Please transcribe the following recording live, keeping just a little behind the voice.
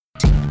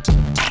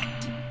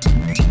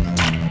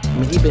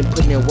mean, he been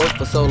putting in work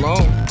for so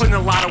long. Putting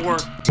a lot of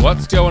work.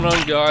 What's going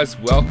on, guys?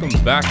 Welcome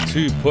back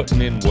to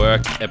Putting in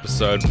Work,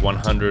 episode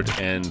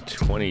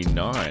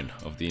 129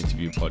 of the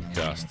interview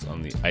podcast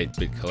on the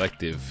 8-Bit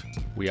Collective.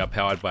 We are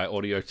powered by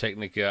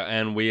Audio-Technica,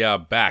 and we are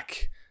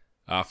back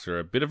after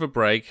a bit of a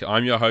break.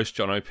 I'm your host,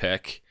 John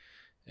O'Peck,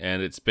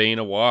 and it's been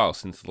a while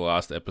since the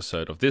last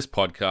episode of this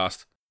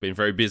podcast. Been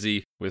very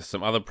busy with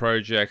some other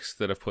projects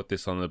that have put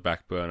this on the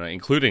back burner,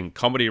 including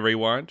Comedy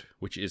Rewind,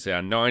 which is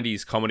our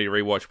 90s comedy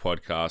rewatch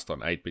podcast on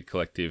 8-Bit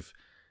Collective.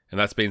 And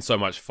that's been so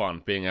much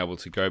fun, being able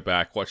to go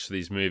back, watch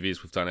these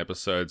movies. We've done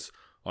episodes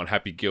on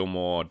Happy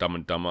Gilmore, Dumb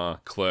and Dumber,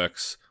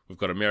 Clerks. We've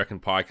got American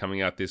Pie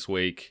coming out this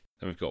week.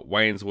 And we've got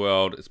Wayne's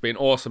World. It's been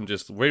awesome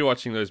just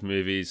rewatching those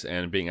movies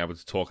and being able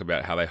to talk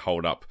about how they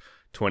hold up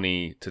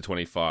 20 to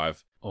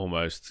 25,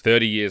 almost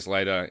 30 years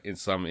later in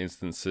some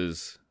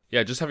instances.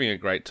 Yeah, just having a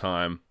great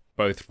time,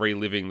 both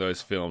reliving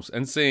those films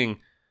and seeing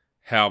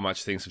how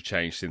much things have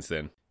changed since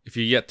then. If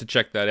you're yet to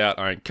check that out,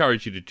 I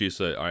encourage you to do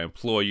so. I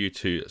implore you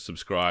to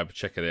subscribe,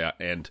 check it out,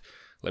 and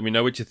let me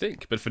know what you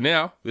think. But for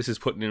now, this is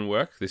Putting in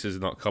Work. This is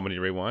not Comedy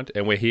Rewind,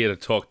 and we're here to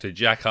talk to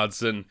Jack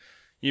Hudson.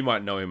 You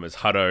might know him as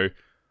Hutto,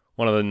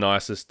 one of the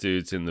nicest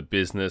dudes in the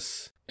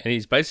business. And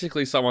he's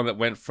basically someone that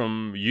went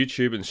from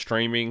YouTube and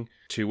streaming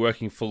to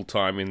working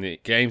full-time in the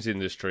games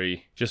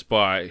industry just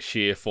by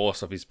sheer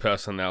force of his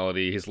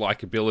personality, his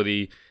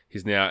likability.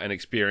 He's now an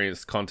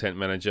experienced content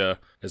manager,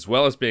 as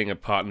well as being a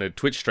partnered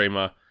Twitch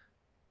streamer.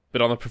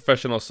 But on the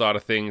professional side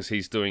of things,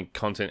 he's doing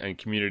content and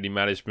community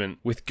management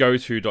with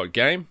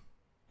GoTo.game,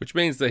 which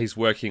means that he's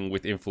working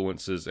with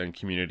influencers and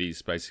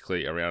communities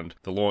basically around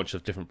the launch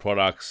of different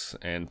products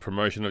and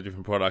promotion of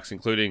different products,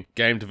 including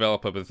game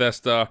developer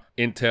Bethesda,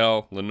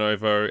 Intel,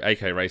 Lenovo,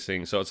 AK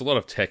Racing. So it's a lot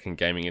of tech and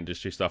gaming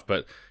industry stuff,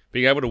 but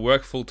being able to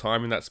work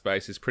full-time in that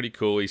space is pretty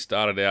cool. He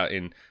started out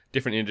in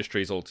different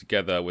industries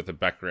altogether with a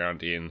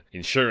background in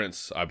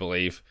insurance, I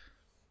believe.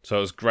 So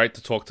it was great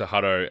to talk to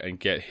Hutto and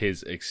get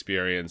his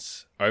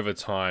experience over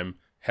time,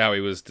 how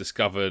he was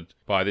discovered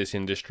by this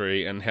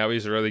industry, and how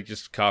he's really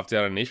just carved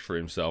out a niche for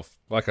himself.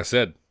 Like I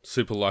said,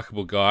 super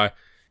likable guy,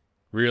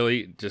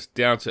 really just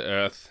down to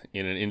earth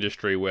in an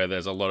industry where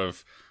there's a lot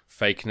of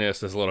fakeness,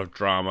 there's a lot of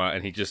drama,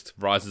 and he just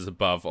rises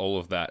above all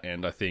of that.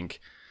 And I think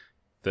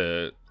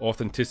the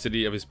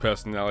authenticity of his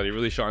personality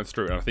really shines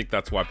through, and I think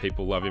that's why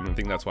people love him. I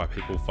think that's why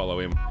people follow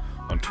him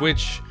on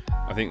Twitch.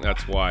 I think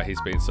that's why he's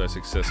been so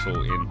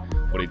successful in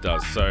what he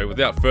does. So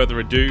without further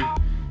ado,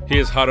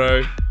 here's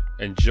Hutto.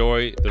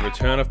 Enjoy the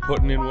return of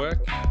Putting in Work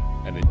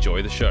and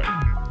enjoy the show.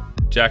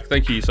 Jack,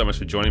 thank you so much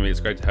for joining me.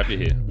 It's great to have you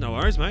here. No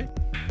worries, mate.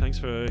 Thanks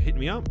for hitting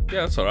me up. Yeah,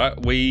 that's all right.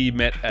 We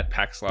met at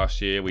PAX last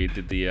year. We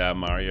did the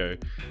Mario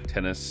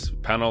Tennis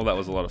panel. That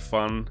was a lot of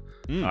fun.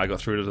 I got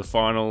through to the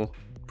final.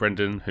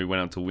 Brendan, who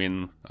went on to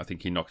win, I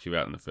think he knocked you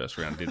out in the first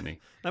round, didn't he?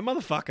 That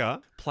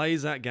motherfucker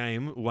plays that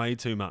game way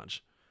too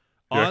much.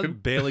 I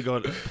barely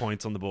got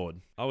points on the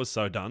board. I was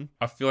so done.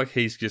 I feel like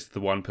he's just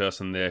the one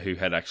person there who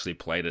had actually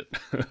played it.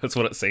 That's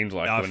what it seemed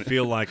like. I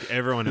feel like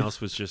everyone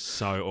else was just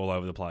so all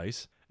over the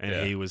place.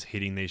 And he was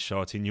hitting these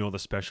shots. He knew all the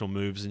special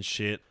moves and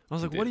shit. I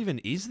was like, what even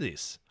is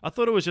this? I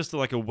thought it was just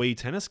like a Wii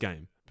tennis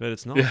game, but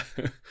it's not. Yeah.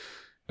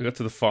 I got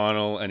to the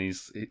final and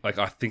he's like,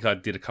 I think I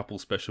did a couple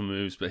special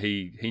moves, but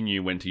he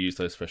knew when to use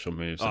those special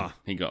moves. And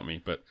he got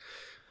me. But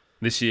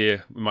this year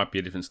it might be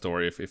a different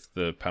story if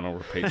the panel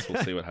repeats.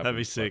 We'll see what happens. That'd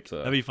be sick.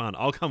 That'd be fun.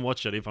 I'll come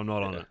watch it if I'm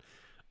not on it.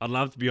 I'd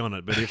love to be on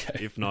it, but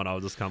if not, I'll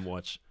just come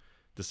watch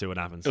to see what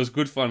happens. It was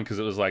good fun because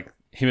it was like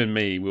him and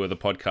me, we were the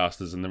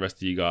podcasters and the rest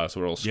of you guys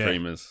were all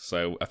streamers.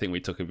 So I think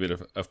we took a bit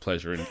of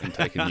pleasure in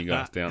taking you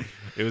guys down.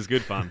 It was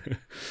good fun.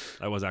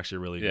 That was actually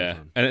really good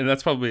fun. And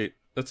that's probably...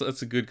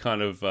 That's a good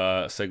kind of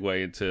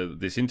segue into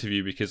this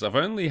interview because I've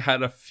only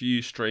had a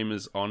few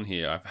streamers on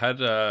here. I've had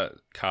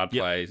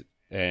Cardplay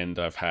and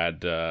I've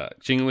had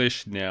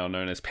Jinglish, now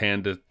known as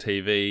Panda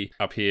TV,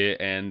 up here,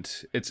 and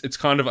it's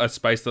kind of a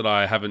space that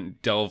I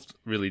haven't delved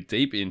really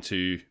deep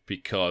into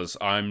because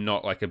I'm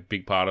not like a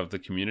big part of the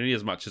community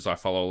as much as I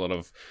follow a lot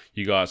of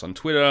you guys on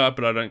Twitter,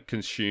 but I don't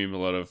consume a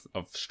lot of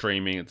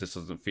streaming. It just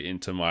doesn't fit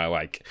into my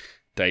like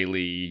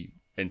daily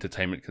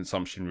entertainment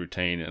consumption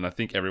routine, and I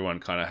think everyone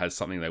kind of has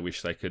something they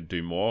wish they could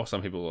do more.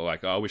 Some people are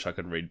like, oh, I wish I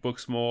could read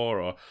books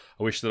more, or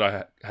I wish that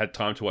I had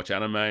time to watch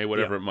anime,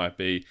 whatever it might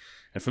be.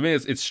 And for me,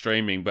 it's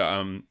streaming, but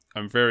I'm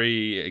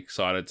very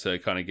excited to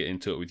kind of get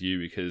into it with you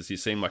because you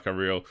seem like a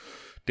real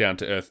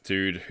down-to-earth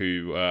dude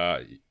who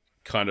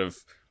kind of,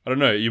 I don't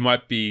know, you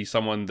might be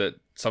someone that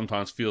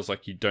sometimes feels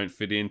like you don't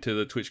fit into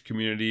the Twitch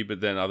community,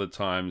 but then other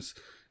times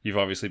you've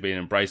obviously been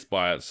embraced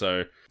by it.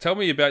 So tell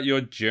me about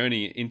your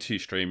journey into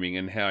streaming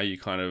and how you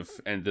kind of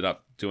ended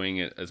up doing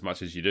it as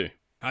much as you do.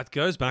 It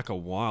goes back a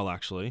while,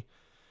 actually.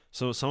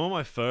 So some of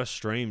my first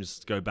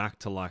streams go back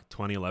to like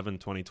 2011,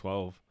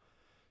 2012.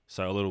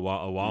 So a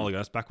while ago.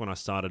 That's back when I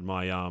started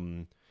my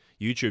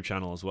YouTube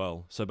channel as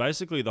well. So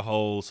basically the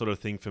whole sort of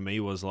thing for me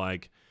was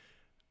like,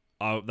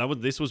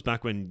 this was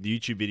back when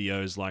YouTube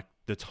videos, like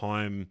the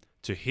time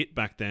to hit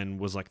back then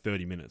was like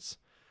 30 minutes.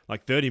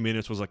 Like 30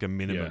 minutes was like a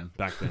minimum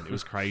back then. It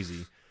was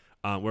crazy.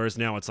 Whereas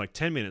now it's like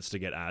 10 minutes to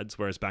get ads,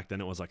 whereas back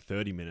then it was like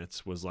 30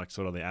 minutes was like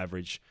sort of the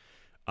average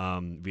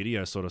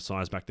video sort of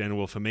size back then.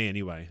 Well, for me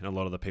anyway, and a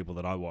lot of the people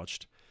that I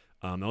watched.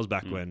 That was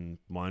back when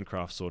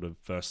Minecraft sort of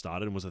first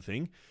started and was a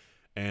thing.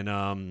 And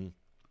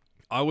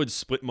I would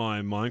split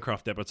my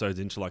Minecraft episodes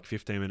into like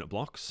 15-minute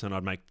blocks, and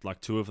I'd make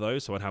like 2 of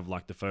those. So I'd have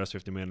like the first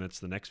 15 minutes,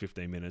 the next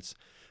 15 minutes.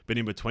 But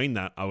in between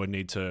that, I would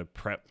need to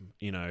prep,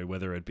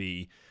 whether it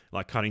be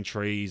like cutting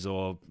trees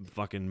or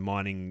fucking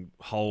mining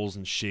holes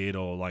and shit,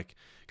 or like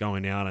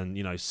going out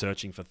and,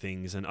 searching for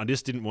things. And I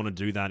just didn't want to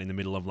do that in the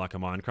middle of like a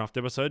Minecraft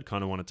episode.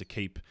 Kind of wanted to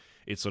keep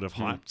it sort of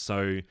hyped.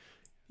 So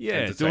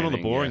yeah, doing all the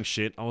boring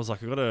shit, I was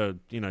like, I got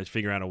to,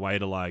 figure out a way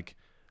to like,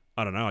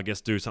 I don't know, I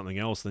guess do something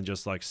else than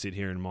just like sit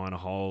here and mine a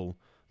hole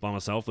by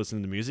myself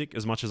listening to music.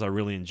 As much as I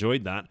really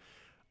enjoyed that,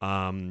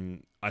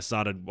 I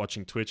started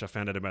watching Twitch. I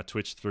found out about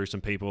Twitch through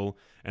some people,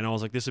 and I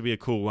was like, this would be a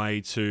cool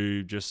way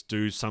to just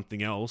do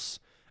something else,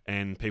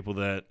 and people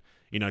that,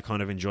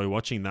 kind of enjoy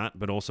watching that,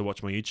 but also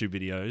watch my YouTube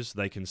videos,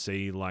 they can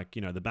see like,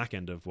 the back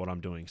end of what I'm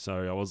doing.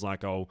 So I was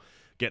like, I'll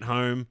get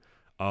home,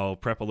 I'll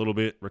prep a little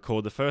bit,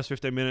 record the first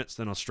 15 minutes,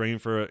 then I'll stream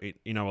for, a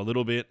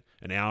little bit,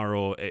 an hour,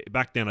 or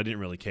back then I didn't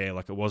really care.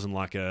 Like it wasn't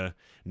like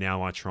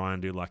now I try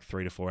and do like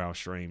 3 to 4 hour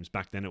streams.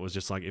 Back then it was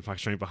just like, if I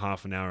stream for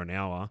half an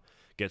hour,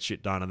 get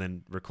shit done, and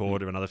then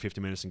record another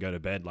 50 minutes and go to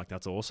bed, like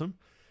that's awesome.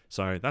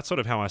 So that's sort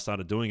of how I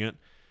started doing it.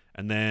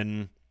 And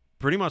then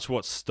pretty much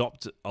what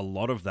stopped a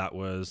lot of that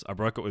was I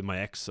broke up with my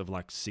ex of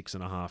like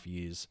 6.5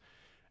 years,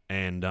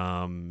 and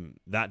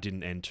that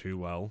didn't end too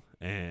well.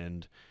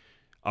 And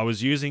I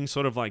was using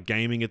sort of like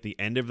gaming at the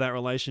end of that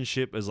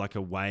relationship as like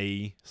a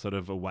way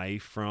away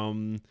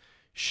from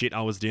shit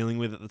I was dealing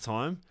with at the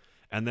time.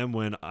 And then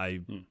when I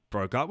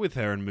broke up with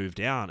her and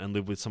moved out and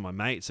lived with some of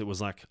my mates, it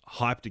was like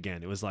hyped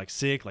again. It was like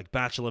sick, like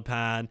bachelor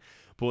pad,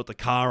 bought the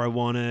car I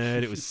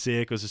wanted. It was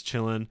sick. I was just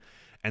chilling.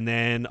 And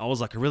then I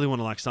was like, I really want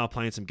to like start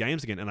playing some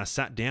games again. And I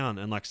sat down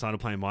and like started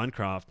playing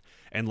Minecraft,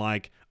 and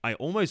like I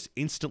almost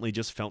instantly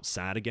just felt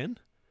sad again.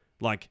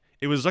 Like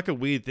it was like a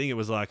weird thing. It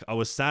was like I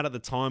was sad at the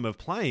time of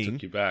playing.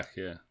 Took you back,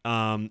 yeah.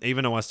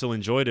 Even though I still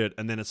enjoyed it,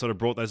 and then it sort of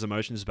brought those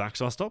emotions back.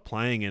 So I stopped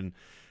playing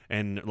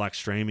and like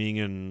streaming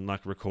and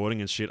like recording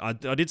and shit. I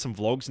did some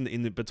vlogs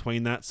in the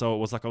between that, so it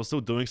was like I was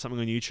still doing something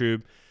on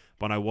YouTube,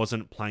 but I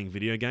wasn't playing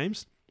video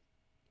games.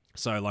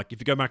 So like if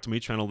you go back to my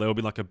channel, there will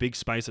be like a big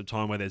space of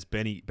time where there's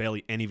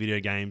barely any video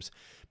games,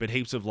 but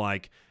heaps of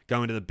like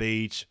going to the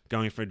beach,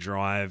 going for a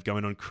drive,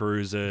 going on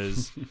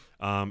cruises,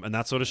 and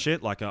that sort of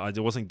shit. Like I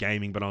wasn't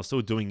gaming, but I was still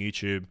doing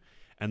YouTube.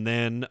 And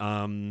then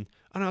I don't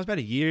know, it was about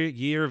a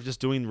year of just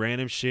doing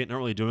random shit, not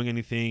really doing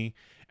anything.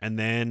 And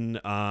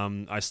then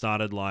I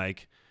started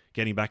like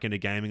getting back into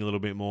gaming a little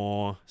bit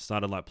more.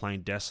 Started like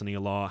playing Destiny a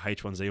lot,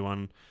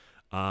 H1Z1,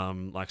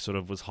 like sort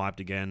of was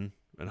hyped again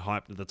and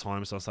hyped at the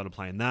time, so I started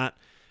playing that.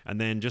 And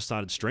then just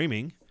started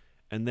streaming.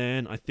 And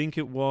then I think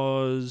it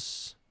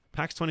was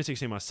PAX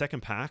 2016, my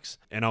second PAX.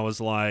 And I was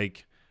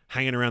like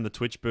hanging around the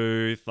Twitch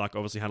booth. Like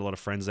obviously had a lot of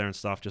friends there and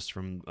stuff just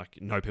from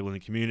like know people in the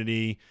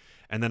community.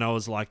 And then I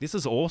was like, this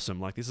is awesome.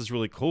 Like this is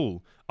really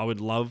cool. I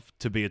would love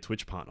to be a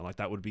Twitch partner. Like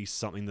that would be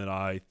something that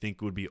I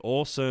think would be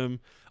awesome.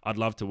 I'd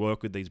love to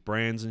work with these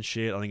brands and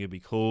shit. I think it'd be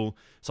cool.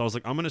 So I was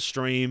like, I'm going to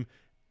stream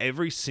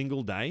every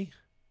single day.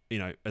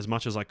 As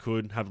much as I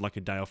could, have like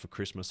a day off for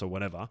Christmas or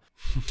whatever.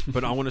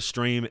 But I want to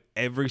stream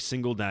every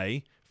single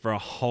day for a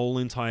whole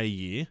entire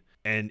year.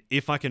 And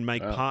if I can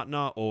make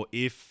partner, or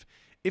if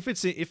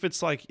it's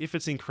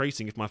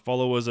increasing, if my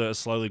followers are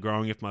slowly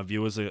growing, if my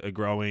viewers are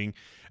growing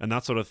and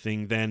that sort of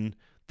thing, then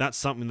that's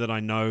something that I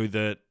know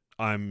that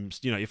I'm,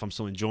 if I'm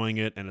still enjoying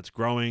it and it's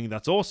growing,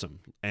 that's awesome.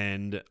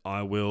 And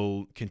I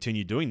will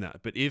continue doing that.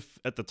 But if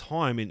at the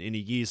time, in a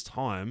year's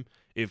time,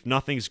 if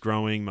nothing's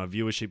growing, my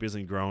viewership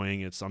isn't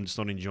growing, I'm just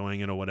not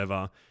enjoying it or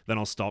whatever, then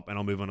I'll stop and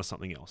I'll move on to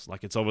something else.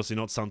 Like it's obviously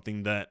not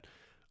something that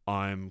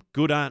I'm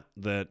good at,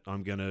 that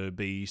I'm going to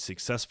be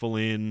successful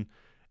in,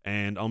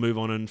 and I'll move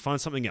on and find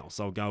something else.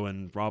 I'll go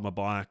and ride my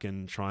bike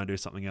and try and do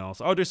something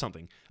else. I'll do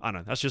something. I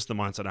don't know. That's just the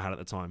mindset I had at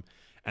the time.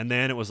 And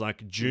then it was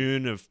like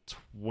June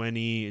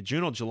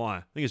or July.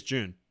 I think it's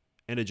June,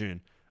 end of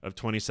June of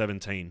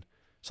 2017.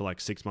 So like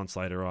 6 months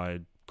later, I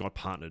got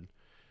partnered,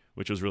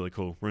 which was really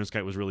cool.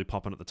 RuneScape was really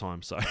popping at the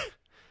time, so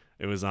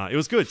it was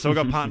good. So I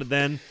got partnered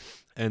then,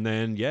 and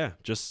then yeah,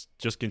 just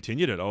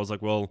continued it. I was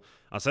like, well,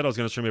 I said I was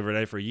going to stream every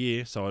day for a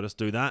year, so I just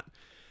do that.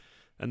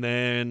 And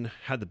then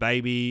had the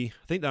baby.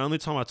 I think the only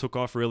time I took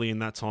off really in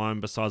that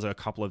time, besides a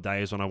couple of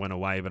days when I went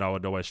away, but I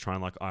would always try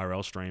and like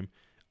IRL stream.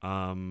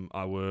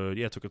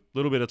 Took a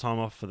little bit of time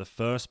off for the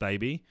first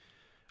baby,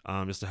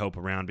 just to help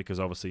around, because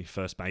obviously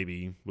first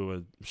baby, we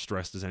were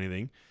stressed as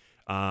anything.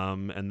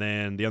 And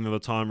then the only other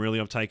time really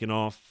I've taken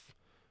off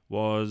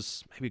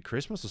was maybe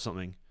Christmas or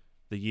something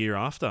the year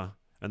after.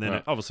 And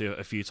then obviously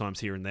a few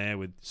times here and there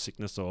with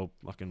sickness or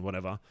fucking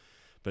whatever.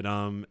 But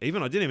I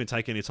didn't even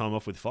take any time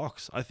off with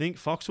Fox. I think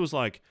Fox was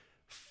like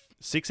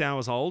 6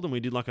 hours old and we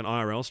did like an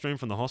IRL stream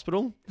from the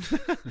hospital.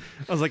 I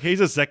was like,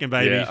 he's a second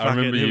baby. Yeah, I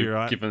remember you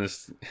right. giving the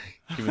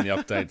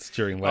updates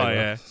during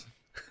labor.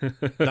 Oh,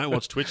 yeah. Don't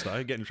watch Twitch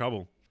though, get in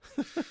trouble.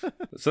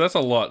 So that's a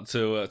lot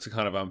to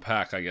kind of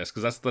unpack, I guess,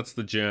 because that's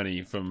the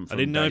journey from I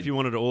didn't know if you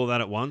wanted all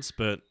that at once,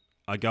 but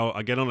I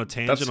get on a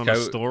tangent on a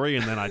story,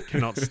 and then I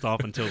cannot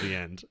stop until the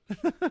end.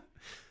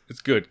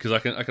 It's good because I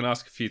can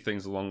ask a few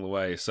things along the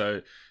way.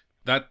 So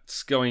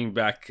that's going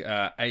back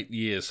 8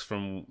 years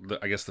from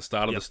the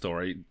start of the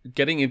story.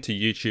 Getting into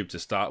YouTube to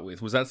start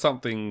with, was that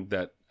something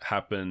that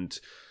happened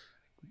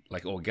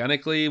like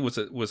organically? Was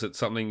it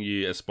something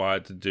you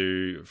aspired to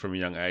do from a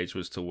young age,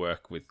 was to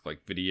work with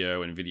like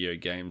video and video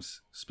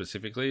games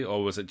specifically,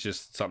 or was it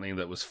just something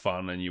that was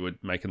fun and you were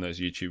making those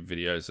YouTube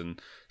videos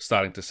and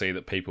starting to see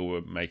that people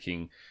were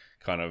making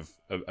kind of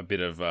a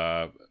bit of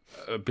a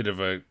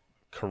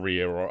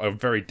career or a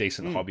very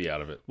decent hobby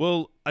out of it?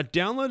 Well, I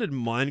downloaded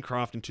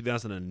Minecraft in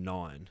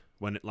 2009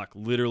 when it like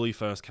literally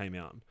first came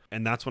out,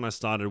 and that's when I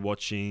started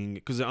watching.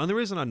 Because the only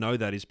reason I know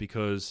that is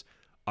because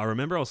I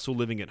remember I was still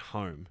living at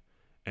home.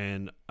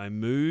 And I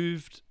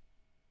moved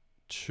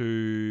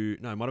to...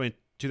 No, it might have been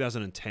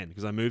 2010,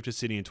 because I moved to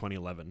Sydney in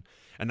 2011.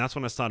 And that's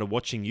when I started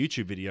watching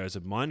YouTube videos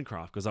of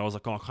Minecraft, because I was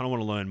like, oh, I kind of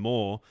want to learn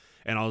more.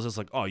 And I was just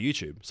like, oh,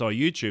 YouTube. So I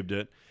YouTubed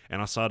it,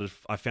 and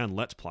I found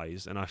Let's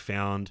Plays, and I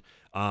found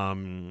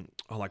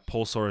like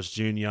Paul Soros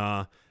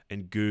Jr.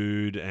 and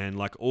Good, and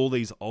like all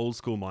these old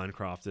school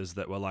Minecrafters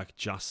that were like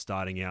just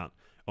starting out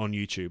on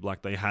YouTube.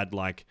 Like they had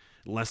like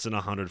less than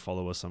 100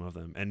 followers, some of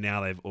them. And now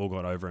they've all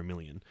got over 1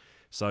 million.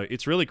 So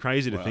it's really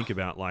crazy to think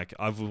about. Like,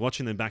 I was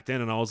watching them back then,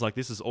 and I was like,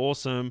 this is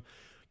awesome.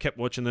 Kept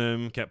watching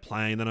them, kept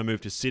playing. Then I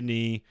moved to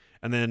Sydney,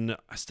 and then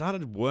I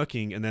started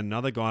working. And then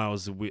another guy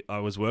I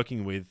was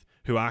working with,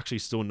 who I actually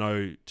still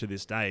know to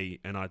this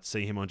day, and I'd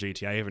see him on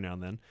GTA every now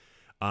and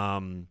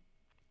then.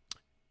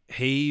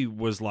 He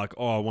was like,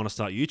 oh, I want to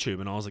start YouTube.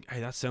 And I was like,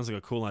 hey, that sounds like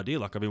a cool idea.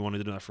 Like, I've been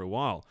wanting to do that for a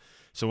while.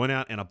 So I went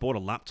out and I bought a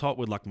laptop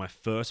with like my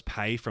first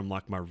pay from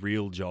like my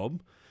real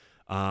job.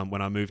 When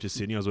I moved to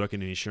Sydney, I was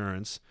working in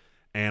insurance.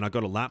 And I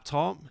got a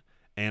laptop,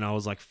 and I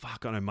was like, fuck,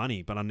 I got no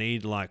money, but I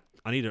need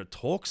to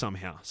talk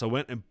somehow. So I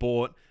went and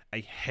bought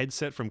a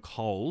headset from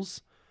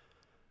Coles,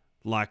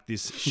 like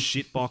this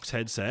shitbox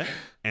headset,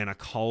 and a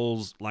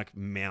Coles like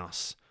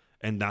mouse.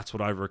 And that's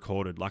what I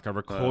recorded. Like I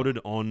recorded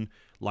on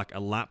like a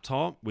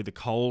laptop with a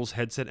Coles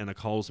headset and a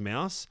Coles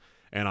mouse,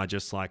 and I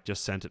just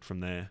sent it from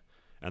there.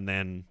 And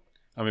then...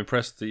 I'm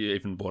impressed that you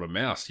even bought a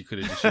mouse. You could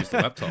have just used the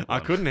laptop. I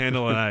couldn't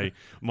handle it, eh?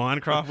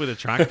 Minecraft with a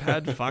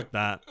trackpad? Fuck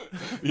that.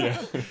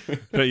 Yeah.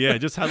 But yeah,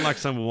 just had like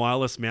some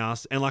wireless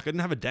mouse, and like I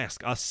didn't have a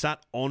desk. I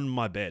sat on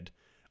my bed,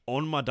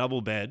 on my double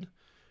bed,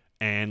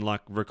 and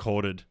like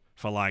recorded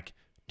for like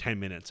 10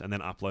 minutes and then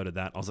uploaded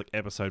that. I was like,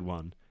 episode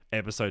 1,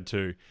 episode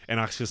 2. And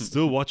I can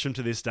still watch them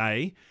to this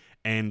day,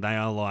 and they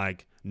are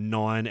like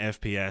 9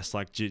 FPS,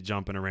 like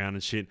jumping around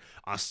and shit.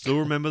 I still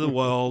remember the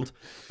world.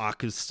 I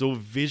could still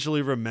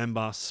visually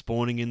remember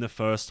spawning in the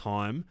first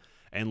time,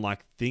 and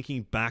like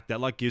thinking back, that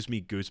like gives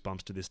me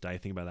goosebumps to this day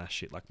thinking about that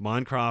shit. Like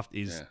Minecraft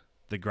is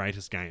the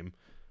greatest game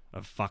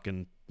of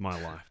fucking my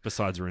life,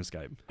 besides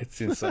RuneScape. It's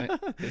insane.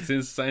 It's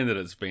insane that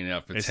it's been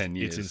out for 10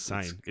 years. It's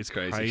insane. It's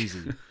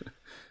crazy.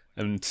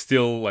 And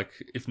still, like,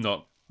 if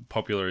not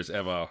popular as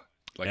ever,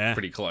 like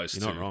pretty close.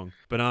 You're not wrong.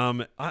 But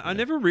I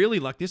never really,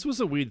 like, this was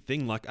a weird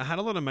thing. Like, I had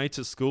a lot of mates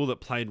at school that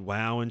played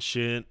WoW and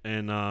shit,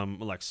 and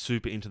were, like,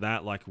 super into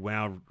that. Like,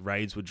 WoW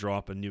raids would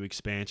drop and new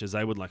expansions.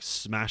 They would like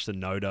smash the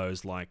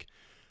Nodos like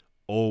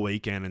all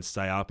weekend and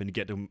stay up, and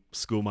get to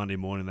school Monday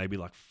morning, they'd be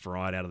like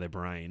fried out of their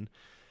brain.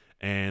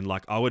 And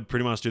like I would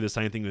pretty much do the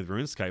same thing with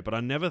RuneScape, but I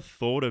never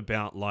thought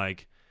about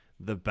like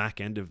the back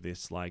end of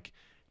this. Like,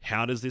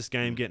 how does this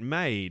game get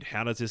made?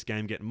 How does this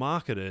game get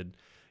marketed?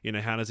 You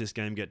know, how does this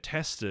game get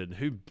tested?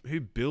 Who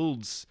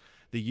builds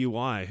the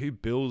UI? Who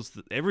builds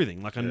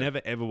everything? Like, I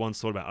never ever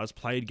once thought about it. I just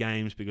played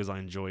games because I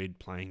enjoyed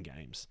playing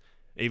games.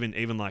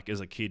 Even like as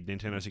a kid,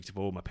 Nintendo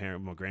 64,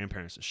 my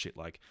grandparents and shit.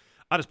 Like,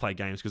 I just played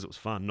games because it was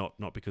fun,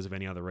 not because of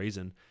any other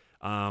reason.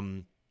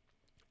 And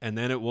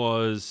then it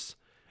was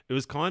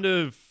kind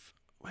of,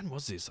 when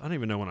was this? I don't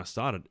even know when I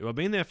started. I've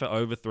been there for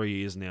over 3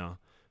 years now.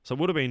 So it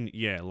would have been,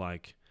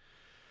 like,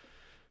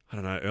 I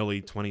don't know,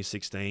 early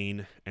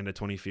 2016 and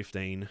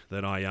 2015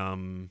 that I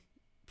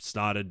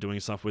started doing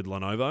stuff with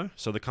Lenovo.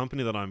 So the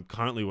company that I'm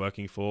currently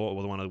working for,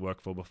 or the one I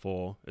worked for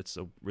before, it's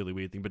a really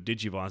weird thing, but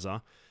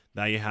Digivisor,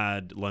 they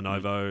had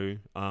Lenovo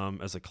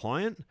as a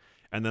client.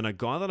 And then a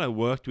guy that I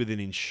worked with in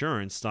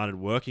insurance started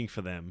working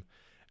for them,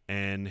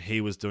 and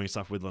he was doing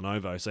stuff with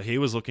Lenovo. So he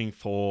was looking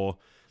for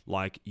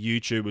like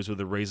YouTubers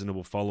with a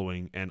reasonable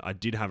following, and I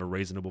did have a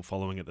reasonable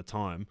following at the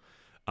time,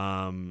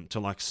 to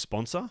like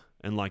sponsor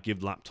and like give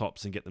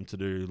laptops and get them to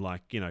do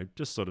like, you know,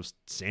 just sort of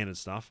standard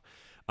stuff.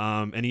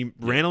 And he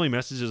randomly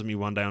messages me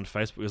one day on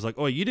Facebook. He was like,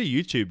 "Oh, you do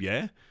YouTube,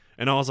 yeah?"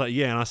 And I was like,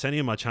 "Yeah." And I sent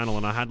him my channel,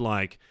 and I had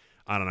like,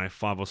 I don't know,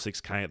 5 or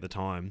 6K at the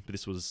time. But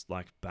this was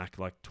like back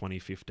like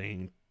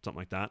 2015, something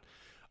like that.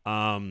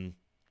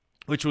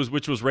 Which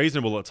was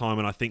reasonable at the time,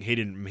 and I think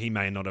he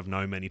may not have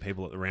known many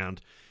people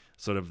around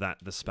sort of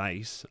the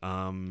space.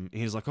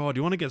 He's like, oh, do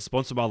you want to get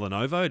sponsored by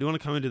Lenovo? Do you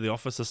want to come into the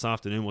office this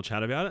afternoon? We'll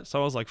chat about it.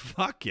 So I was like,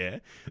 fuck yeah,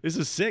 this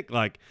is sick.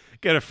 Like,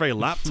 get a free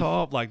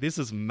laptop. Like, this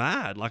is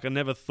mad. Like, I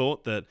never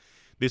thought that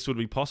this would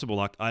be possible.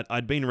 Like,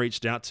 I'd been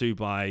reached out to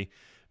by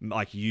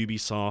like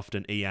Ubisoft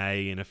and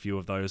EA and a few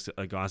of those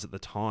guys at the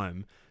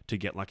time to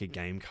get like a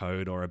game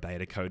code or a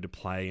beta code to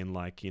play and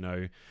like, you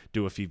know,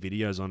 do a few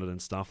videos on it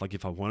and stuff. Like,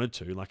 if I wanted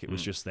to, like, it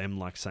was just them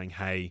like saying,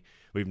 hey,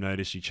 we've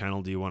noticed your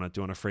channel. Do you want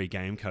a free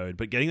game code?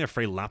 But getting a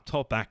free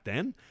laptop back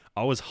then,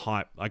 I was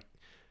hyped. Like,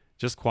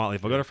 just quietly,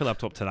 if I got a free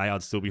laptop today,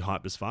 I'd still be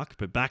hyped as fuck.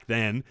 But back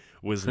then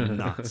was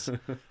nuts.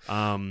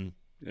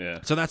 Yeah.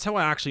 So that's how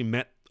I actually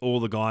met all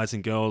the guys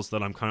and girls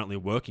that I'm currently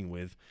working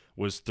with,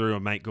 was through a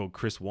mate called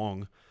Chris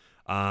Wong.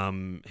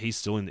 He's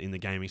still in the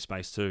gaming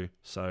space too.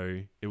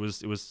 So it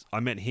was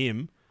I met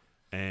him,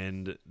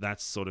 and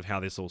that's sort of how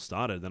this all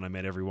started. Then I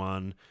met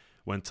everyone,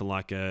 went to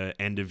like a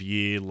end of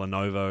year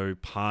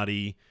Lenovo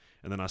party,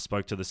 and then I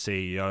spoke to the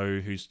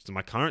CEO, who's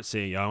my current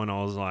CEO, and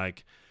I was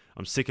like,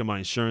 I'm sick of my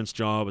insurance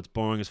job. It's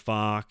boring as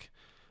fuck.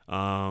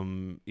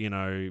 You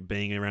know,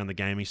 being around the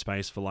gaming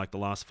space for like the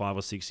last 5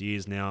 or 6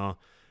 years now,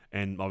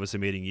 and obviously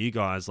meeting you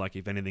guys, like,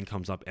 if anything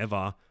comes up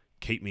ever,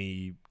 keep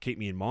me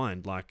in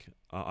mind. Like,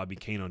 I'd be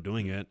keen on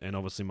doing it. And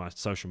obviously my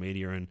social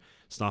media and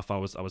stuff, I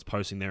was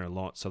posting there a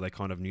lot, so they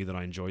kind of knew that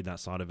I enjoyed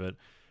that side of it,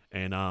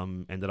 and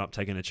ended up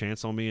taking a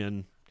chance on me,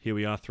 and here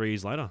we are 3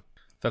 years later.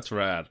 That's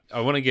rad.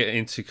 I want to get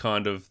into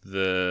kind of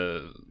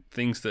the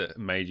things that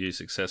made you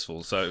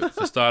successful. So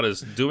for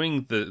starters,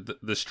 doing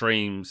the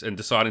streams and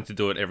deciding to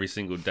do it every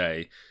single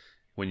day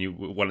when you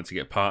wanted to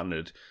get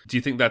partnered, do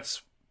you think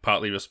that's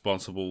partly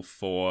responsible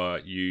for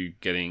you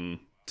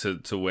getting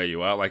to where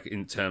you are? Like,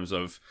 in terms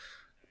of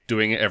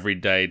doing it every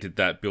day, did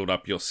that build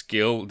up your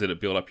skill? Did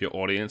it build up your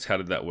audience? How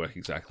did that work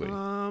exactly?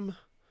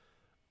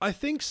 I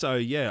think so,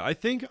 yeah. I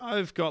think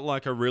I've got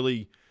like a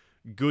really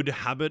good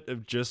habit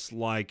of just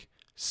like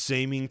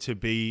seeming to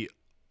be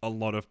a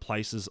lot of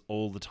places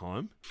all the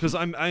time. Because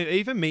I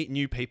even meet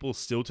new people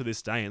still to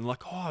this day, and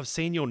like, oh, I've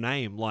seen your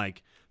name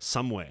like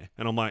somewhere.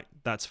 And I'm like,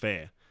 that's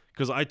fair.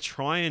 Because I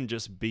try and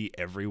just be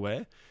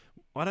everywhere.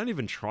 I don't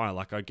even try.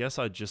 Like, I guess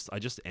I just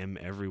am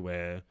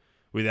everywhere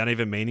without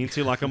even meaning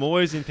to. Like, I'm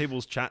always in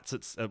people's chats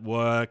at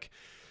work,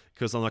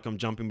 because I'm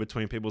jumping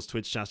between people's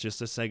Twitch chats just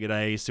to say good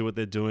day, see what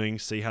they're doing,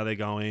 see how they're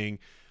going.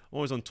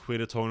 Always on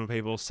Twitter talking to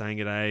people, saying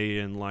good day,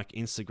 and like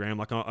Instagram.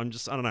 Like, I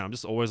don't know. I'm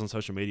just always on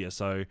social media.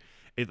 So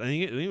I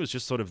think it was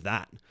just sort of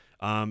that.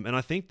 And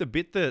I think the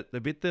bit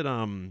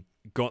that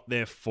got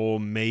there for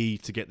me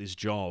to get this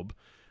job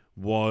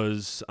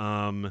was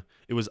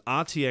it was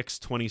RTX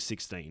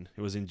 2016.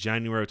 It was in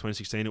January of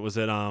 2016. It was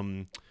at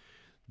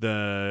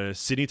the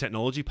Sydney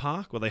Technology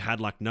Park, where they had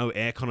like no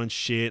aircon and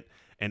shit,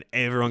 and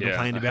everyone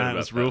complained about it. It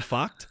was real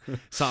fucked.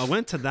 So I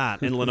went to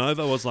that, and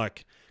Lenovo was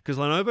like, because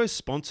Lenovo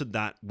sponsored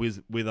that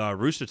with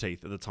Rooster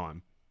Teeth at the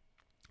time.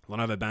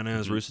 Lenovo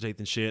banners, Rooster Teeth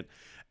and shit.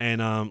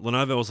 And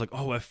Lenovo was like,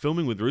 oh, we're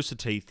filming with Rooster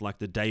Teeth like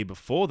the day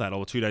before that,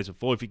 or 2 days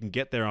before. If you can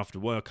get there after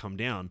work, come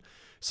down.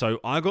 So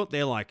I got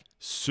there like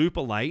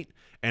super late,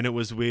 and it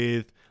was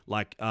with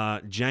like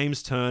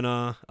James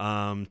Turner,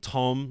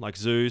 Tom, like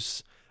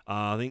Zeus.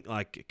 I think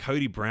like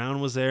Cody Brown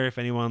was there, if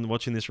anyone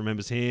watching this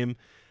remembers him.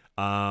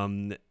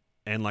 And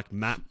like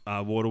Matt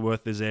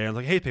Waterworth is there. I was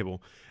like, hey,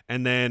 people.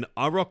 And then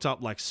I rocked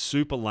up like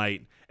super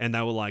late, and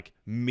they were like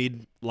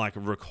mid like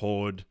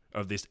record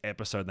of this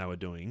episode they were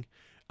doing,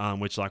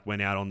 which like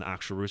went out on the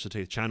actual Rooster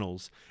Teeth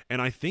channels.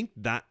 And I think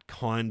that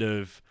kind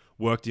of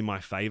worked in my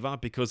favor,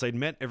 because they'd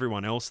met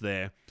everyone else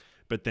there,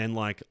 but then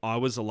like I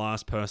was the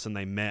last person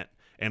they met,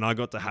 and I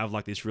got to have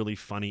like this really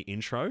funny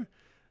intro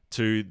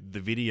to the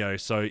video.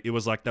 So it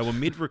was like they were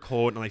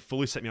mid-record, and they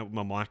fully set me up with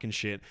my mic and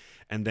shit,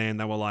 and then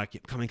they were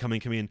like, come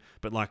in,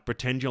 but like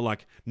pretend you're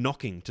like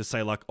knocking to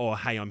say like, oh,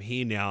 hey, I'm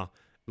here now,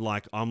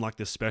 like I'm like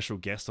the special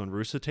guest on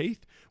Rooster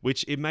Teeth,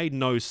 which it made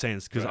no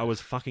sense, because I was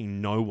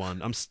fucking no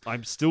one.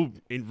 I'm still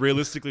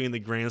realistically in the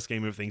grand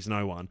scheme of things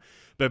no one,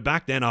 but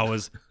back then I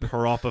was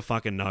proper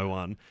fucking no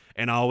one,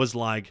 and I was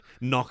like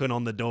knocking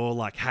on the door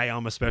like, hey,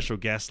 I'm a special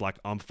guest, like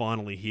I'm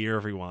finally here,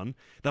 everyone.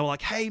 They were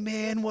like, hey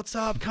man, what's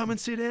up, come and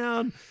sit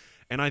down.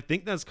 And I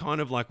think that's kind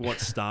of like what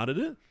started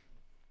it.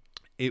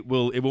 It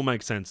will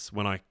make sense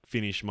when I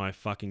finish my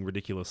fucking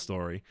ridiculous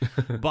story.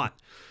 But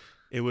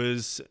it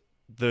was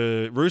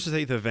the Rooster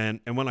Teeth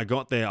event, and when I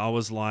got there, I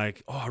was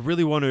like, oh, I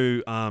really want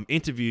to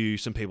interview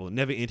some people. I've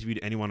never interviewed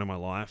anyone in my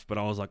life, but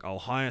I was like, I'll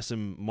hire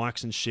some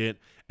mics and shit.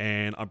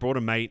 And I brought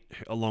a mate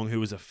along who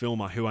was a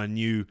filmer, who I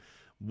knew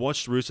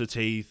watched Rooster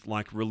Teeth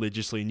like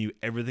religiously, knew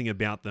everything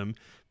about them.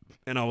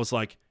 And I was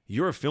like,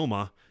 you're a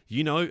filmer,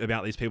 you know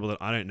about these people that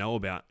I don't know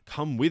about.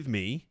 Come with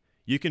me.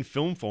 You can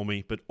film for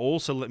me, but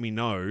also let me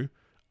know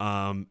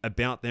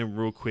about them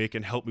real quick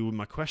and help me with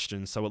my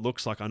questions, so it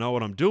looks like I know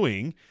what I'm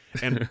doing.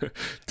 And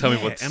tell me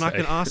what to and say. I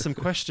can ask some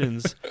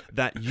questions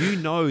that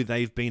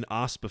they've been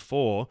asked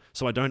before,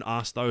 so I don't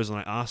ask those, and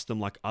I ask them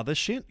like other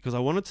shit, because I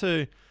wanted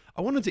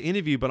to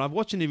interview, but I've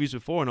watched interviews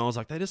before, and I was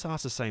like, they just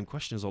ask the same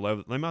questions all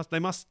over. They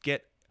must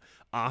get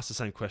ask the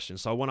same question.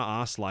 So I want to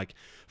ask like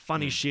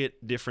funny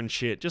shit, different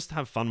shit, just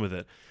have fun with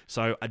it.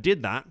 So I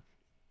did that.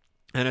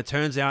 And it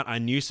turns out I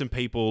knew some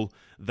people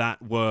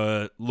that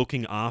were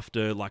looking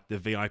after like the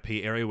VIP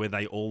area where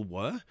they all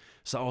were.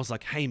 So I was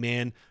like, hey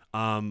man,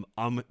 I'm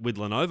with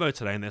Lenovo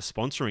today and they're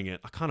sponsoring it.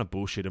 I kind of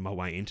bullshitted my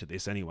way into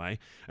this anyway.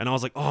 And I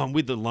was like, oh, I'm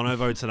with the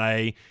Lenovo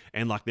today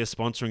and like they're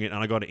sponsoring it and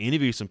I got to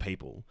interview some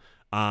people.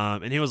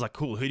 And he was like,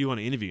 cool, who do you want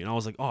to interview? And I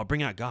was like, oh,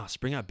 bring out Gus,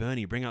 bring out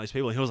Bernie, bring out these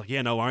people. And he was like,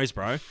 yeah, no worries,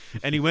 bro.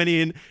 And he went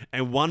in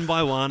and one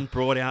by one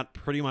brought out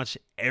pretty much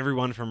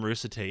everyone from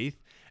Rooster Teeth.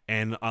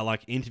 And I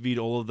like interviewed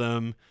all of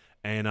them.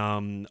 And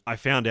I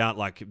found out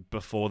like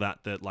before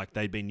that like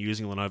they'd been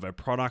using Lenovo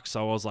products.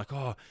 So I was like,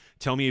 oh,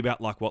 tell me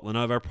about like what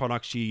Lenovo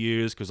products you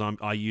use, because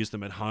I use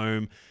them at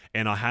home.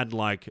 And I had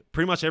like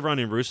pretty much everyone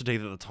in Rooster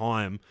Teeth at the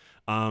time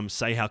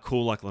say how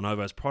cool like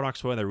Lenovo's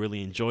products were. They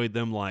really enjoyed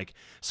them. Like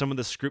some of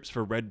the scripts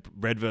for Red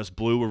vs.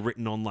 Blue were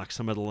written on like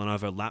some of the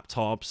Lenovo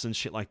laptops and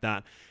shit like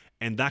that.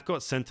 And that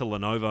got sent to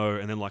Lenovo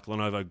and then like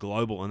Lenovo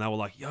Global, and they were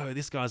like, yo,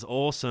 this guy's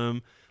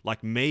awesome.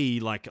 Like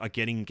me, like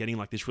getting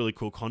like this really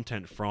cool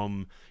content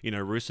from, you know,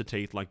 Rooster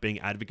Teeth, like being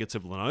advocates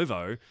of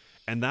Lenovo.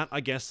 And that,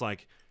 I guess,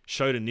 like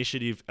showed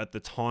initiative at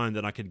the time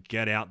that I could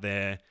get out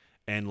there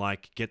and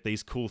like get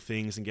these cool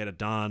things and get it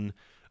done.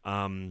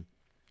 And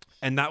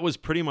that was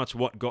pretty much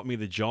what got me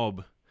the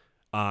job.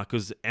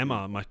 Because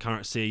Emma, my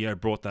current CEO,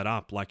 brought that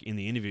up like in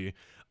the interview.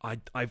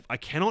 I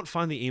cannot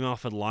find the email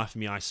for the life of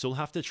me. I still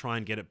have to try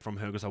and get it from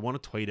her because I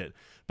want to tweet it.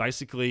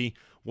 Basically,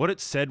 what it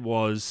said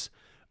was,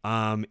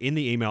 in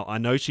the email, I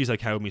know she's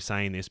okay with me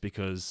saying this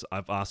because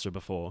I've asked her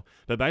before,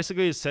 but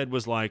basically it said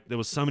was like, there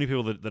was so many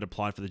people that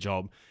applied for the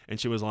job, and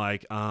she was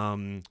like,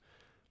 something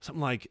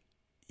like,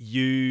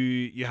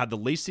 you had the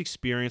least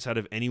experience out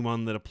of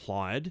anyone that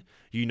applied.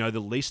 You know the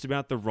least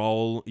about the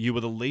role. You were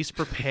the least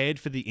prepared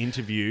for the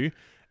interview,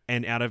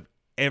 and out of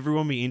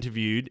everyone we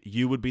interviewed,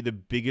 you would be the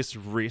biggest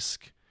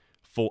risk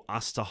for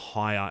us to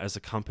hire as a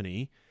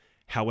company.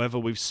 However,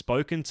 we've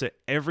spoken to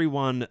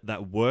everyone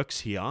that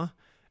works here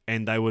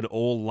and they would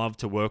all love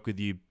to work with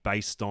you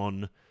based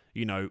on,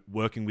 you know,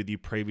 working with you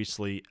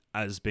previously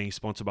as being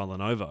sponsored by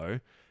Lenovo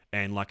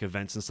and like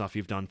events and stuff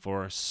you've done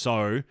for us.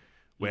 So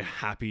we're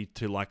happy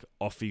to like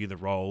offer you the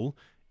role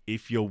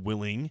if you're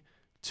willing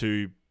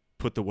to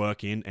put the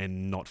work in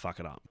and not fuck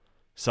it up.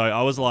 So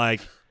I was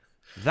like,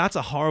 that's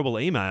a horrible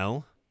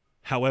email.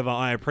 However,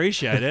 I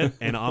appreciate it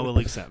and I will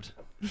accept.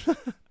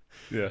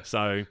 Yeah.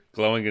 So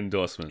glowing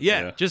endorsement.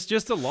 Yeah,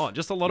 just a lot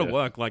of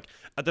work. Like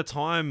at the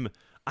time,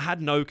 I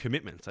had no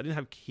commitments. I didn't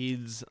have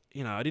kids.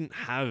 You know, I didn't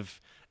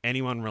have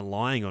anyone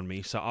relying on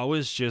me. So I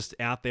was just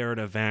out there at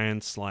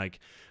events, like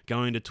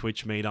going to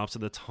Twitch meetups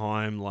at the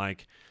time,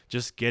 like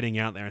just getting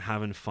out there and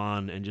having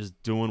fun and just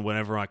doing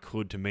whatever I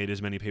could to meet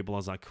as many people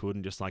as I could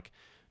and just like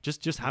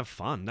just have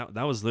fun.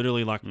 That was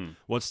literally like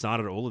what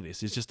started all of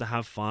this, is just to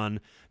have fun,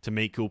 to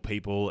meet cool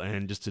people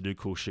and just to do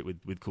cool shit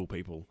with cool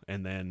people.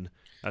 And then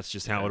that's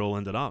just how it all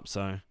ended up.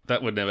 So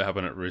that would never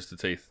happen at Rooster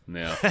Teeth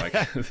now. Like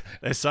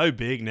they're so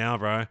big now,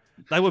 bro.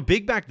 They were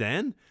big back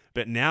then,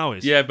 but now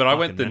it's but I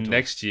went the mental.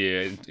 next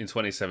year in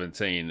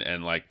 2017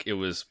 and like it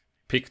was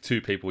pick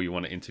 2 people you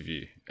want to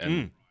interview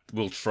and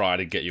we'll try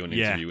to get you an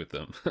interview with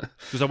them.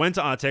 Because I went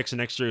to RTX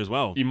next year as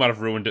well. You might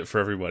have ruined it for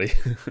everybody.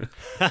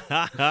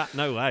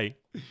 No way.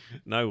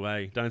 No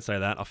way. Don't say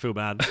that. I feel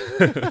bad.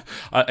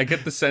 I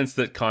get the sense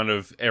that kind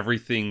of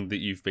everything that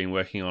you've been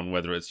working on,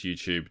 whether it's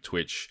YouTube,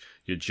 Twitch,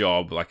 your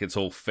job, like it's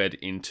all fed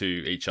into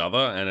each other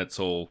and it's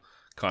all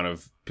kind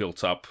of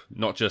built up,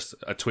 not just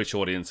a Twitch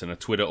audience and a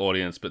Twitter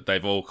audience, but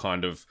they've all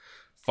kind of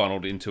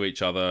funneled into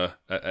each other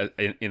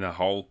in a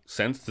whole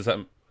sense. Does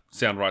that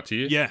sound right to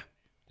you? Yeah.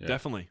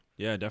 Definitely.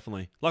 Yeah,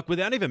 definitely. Like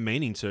without even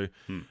meaning to.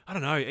 I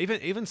don't know.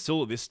 Even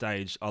still at this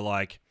stage, I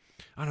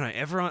don't know.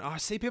 Everyone, I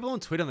see people on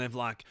Twitter and they're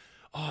like,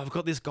 oh, I've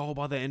got this goal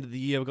by the end of the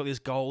year. I've got this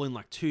goal in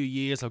like 2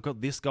 years. I've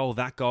got this goal,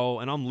 that goal.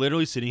 And I'm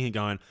literally sitting here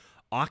going,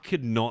 I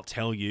could not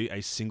tell you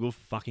a single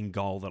fucking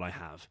goal that I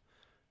have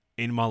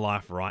in my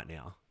life right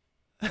now.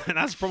 And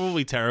that's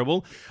probably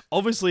terrible.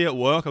 Obviously at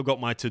work, I've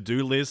got my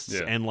to-do lists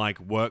and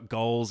like work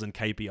goals and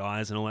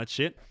KPIs and all that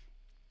shit,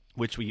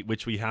 which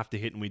we have to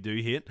hit and we do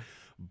hit.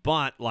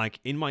 But like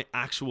in my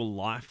actual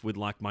life with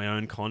like my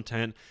own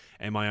content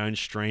and my own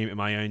stream and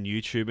my own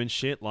YouTube and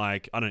shit,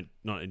 like not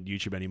in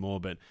YouTube anymore,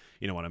 but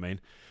you know what I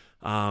mean.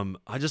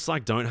 I just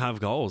like don't have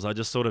goals. I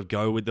just sort of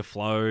go with the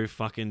flow,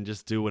 fucking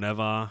just do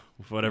whatever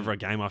a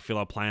game I feel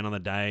like playing on the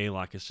day.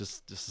 Like it's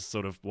just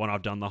sort of what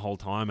I've done the whole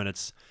time, and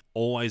it's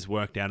always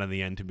worked out in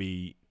the end to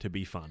be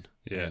fun.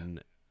 Yeah,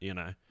 and you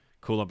know,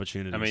 cool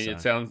opportunities. I mean,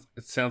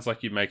 it sounds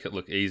like you make it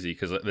look easy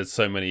because there's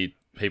so many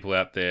people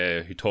out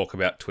there who talk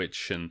about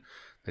Twitch and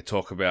they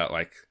talk about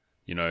like,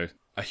 you know,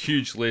 a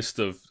huge list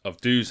of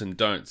do's and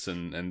don'ts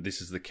and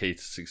this is the key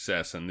to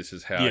success and this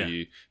is how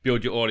you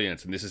build your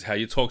audience and this is how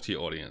you talk to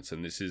your audience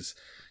and this is,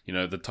 you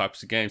know, the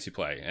types of games you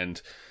play.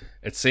 And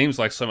it seems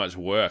like so much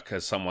work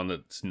as someone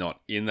that's not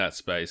in that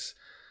space.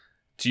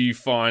 Do you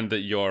find that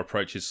your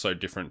approach is so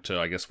different to,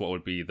 I guess, what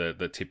would be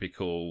the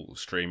typical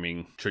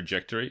streaming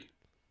trajectory?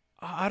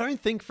 I don't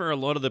think for a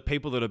lot of the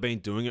people that have been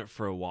doing it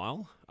for a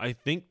while, I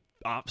think,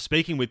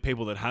 speaking with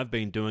people that have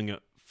been doing it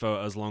for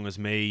as long as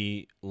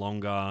me,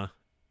 longer,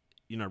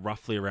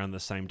 roughly around the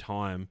same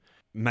time,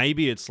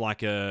 maybe it's like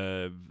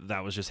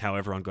that was just how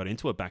everyone got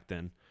into it back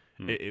then.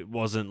 It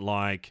wasn't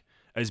like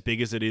as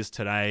big as it is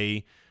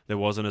today. There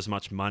wasn't as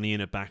much money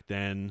in it back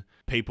then.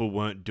 People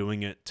weren't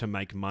doing it to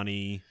make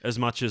money as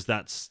much as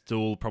that's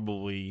still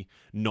probably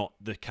not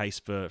the case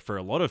for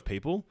a lot of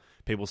people.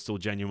 People still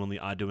genuinely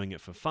are doing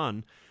it for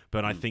fun.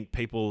 But I think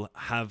people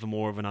have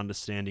more of an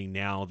understanding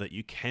now that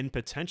you can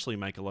potentially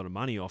make a lot of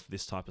money off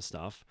this type of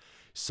stuff.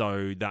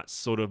 So that's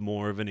sort of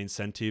more of an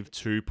incentive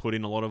to put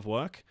in a lot of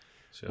work.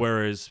 Sure.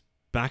 Whereas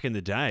back in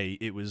the day,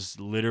 it was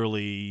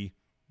literally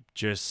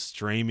just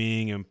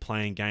streaming and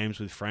playing games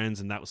with friends,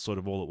 and that was sort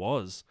of all it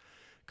was.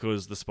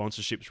 Because the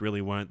sponsorships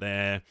really weren't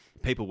there.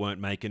 People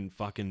weren't making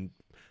fucking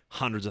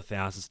hundreds of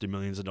thousands to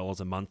millions of dollars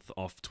a month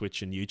off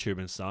Twitch and YouTube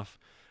and stuff.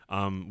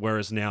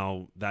 Whereas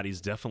now that is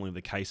definitely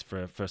the case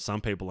for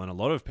some people and a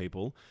lot of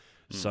people.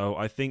 So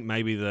I think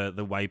maybe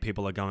the way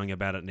people are going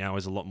about it now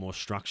is a lot more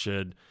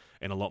structured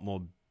and a lot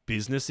more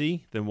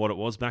businessy than what it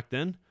was back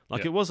then.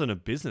 Like, it wasn't a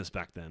business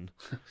back then.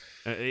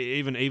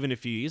 Even a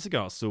few years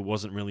ago, it still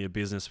wasn't really a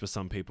business for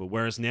some people.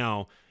 Whereas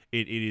now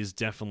it is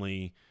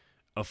definitely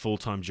a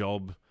full-time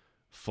job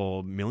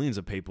for millions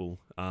of people.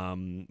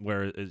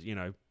 Whereas,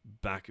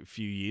 back a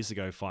few years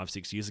ago,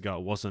 5-6 years ago,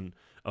 it wasn't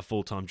a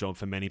full-time job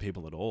for many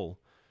people at all.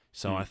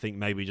 So I think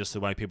maybe just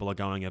the way people are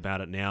going about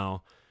it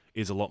now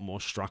is a lot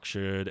more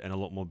structured and a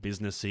lot more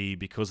businessy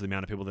because of the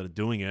amount of people that are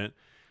doing it.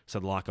 So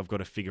like, I've got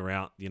to figure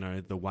out,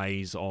 the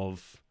ways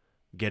of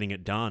getting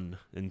it done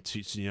and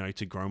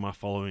to grow my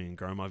following and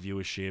grow my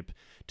viewership,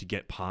 to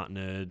get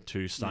partnered,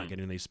 to start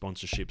getting these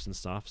sponsorships and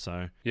stuff.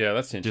 So yeah,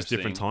 that's interesting. Just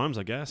different times,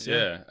 I guess.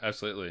 Yeah,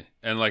 absolutely.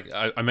 And like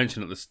I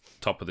mentioned at the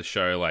top of the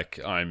show, like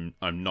I'm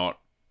not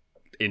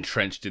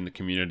entrenched in the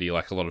community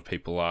like a lot of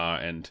people are,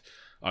 and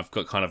I've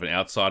got kind of an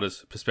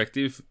outsider's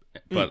perspective,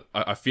 but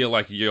I feel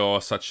like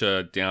you're such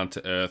a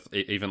down-to-earth,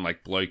 even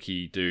like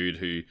blokey dude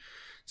who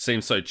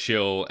seems so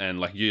chill, and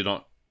like you're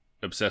not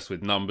obsessed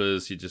with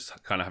numbers, you're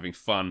just kind of having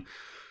fun.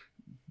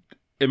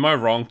 Am I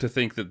wrong to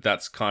think that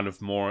that's kind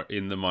of more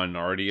in the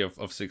minority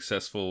of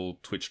successful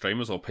Twitch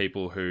streamers or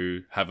people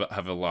who have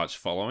a large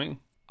following?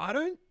 I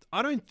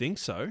don't think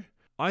so.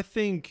 I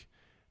think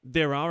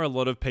there are a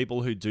lot of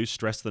people who do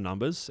stress the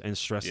numbers and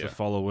stress the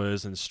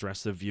followers and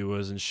stress the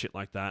viewers and shit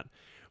like that.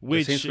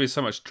 There seems to be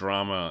so much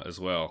drama as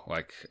well.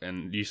 Like,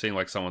 and you seem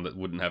like someone that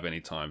wouldn't have any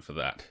time for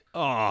that.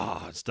 Oh,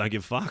 I just don't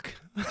give a fuck.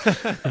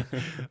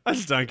 I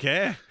just don't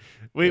care.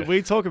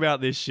 We talk about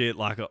this shit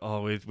like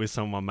with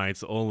some of my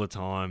mates all the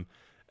time,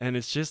 and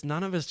it's just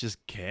none of us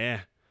just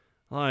care.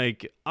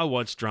 Like, I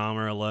watch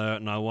Drama Alert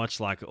and I watch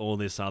like all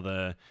this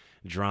other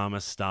drama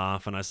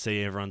stuff, and I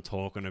see everyone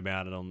talking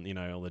about it on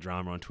all the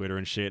drama on Twitter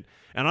and shit,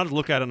 and I just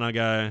look at it and I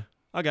go,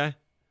 okay,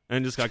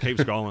 and just keep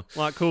scrolling.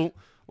 Like, cool.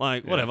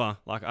 Like, whatever.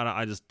 Like,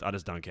 I just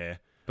don't care.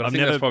 But I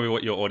think that's probably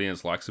what your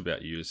audience likes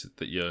about you, is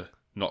that you're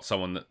not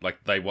someone that,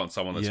 like, they want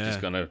someone that's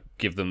just going to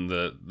give them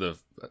the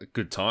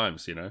good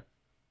times,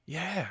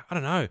 Yeah, I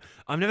don't know.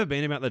 I've never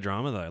been about the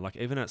drama, though. Like,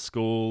 even at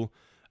school,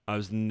 I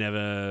was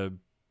never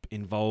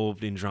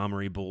involved in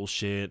drama-y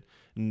bullshit,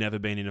 never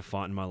been in a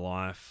fight in my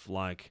life.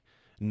 Like,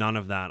 none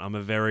of that. I'm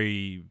a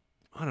very,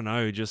 I don't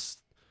know, just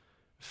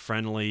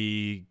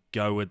friendly,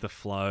 go with the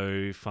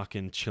flow,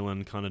 fucking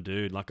chilling kind of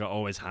dude. Like, I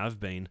always have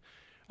been.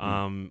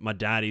 My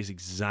dad is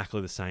exactly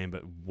the same,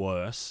 but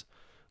worse.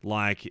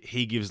 Like,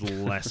 he gives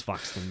less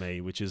fucks than me,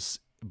 which is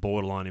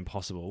borderline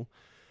impossible.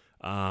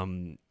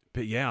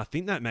 But yeah, I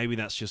think that maybe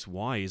that's just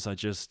why is I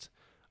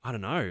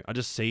don't know. I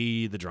just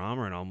see the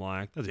drama and I'm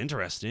like, that's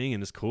interesting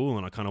and it's cool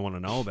and I kind of want to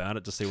know about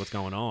it to see what's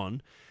going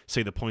on,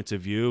 see the points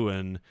of view,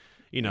 and,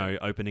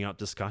 opening up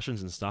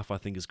discussions and stuff I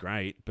think is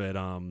great. But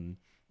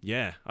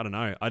yeah, I don't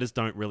know. I just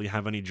don't really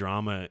have any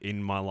drama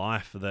in my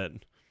life that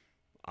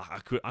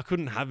I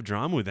couldn't have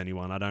drama with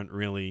anyone. I don't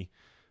really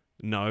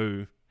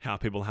know how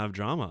people have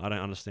drama. I don't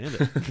understand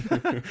it.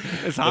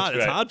 It's hard.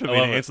 It's hard for me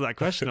to answer that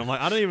question. I'm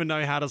like, I don't even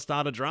know how to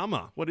start a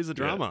drama. What is a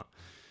drama?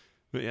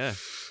 But yeah.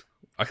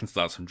 I can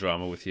start some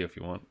drama with you if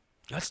you want.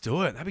 Let's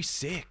do it. That'd be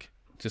sick.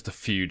 Just a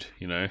feud,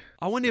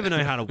 I wouldn't even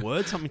know how to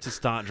word something to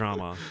start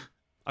drama.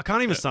 I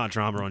can't even start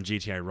drama on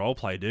GTA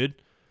roleplay, dude.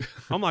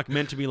 I'm like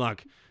meant to be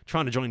like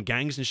trying to join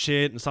gangs and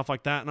shit and stuff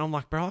like that. And I'm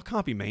like, bro, I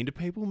can't be mean to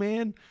people,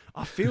 man.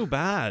 I feel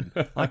bad.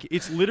 Like,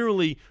 it's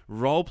literally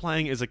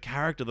role-playing as a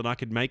character that I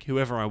could make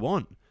whoever I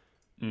want.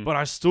 But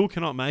I still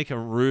cannot make a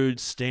rude,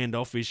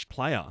 standoffish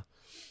player.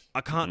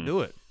 I can't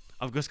do it.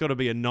 I've just got to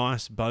be a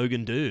nice,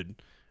 bogan dude.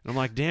 And I'm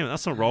like, damn,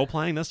 that's not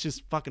role-playing. That's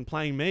just fucking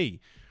playing me.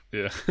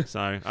 Yeah. So,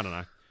 I don't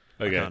know.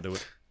 Okay. I can't do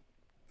it.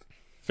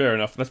 Fair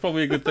enough. That's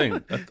probably a good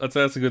thing. I'd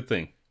say that's a good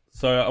thing.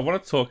 So I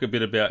want to talk a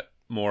bit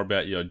more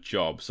about your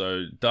job.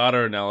 So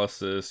data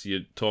analysis,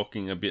 you're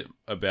talking a bit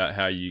about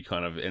how you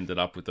kind of ended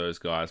up with those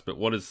guys, but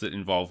what does it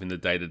involve in the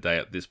day-to-day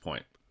at this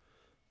point?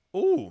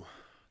 Ooh,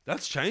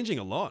 that's changing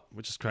a lot,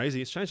 which is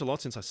crazy. It's changed a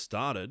lot since I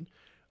started.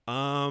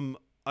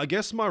 I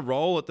guess my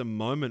role at the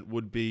moment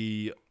would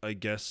be, I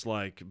guess,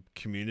 like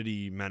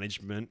community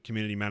management,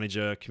 community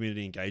manager,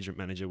 community engagement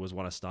manager was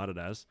what I started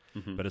as,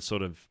 but it's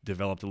sort of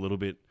developed a little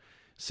bit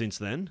since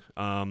then.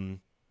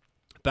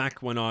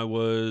 Back when I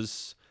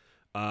was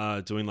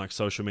doing like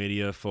social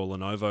media for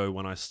Lenovo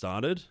when I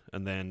started,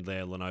 and then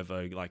their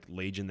Lenovo like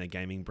Legion, their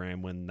gaming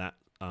brand, when that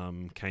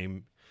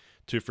came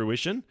to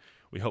fruition,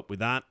 we helped with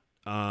that.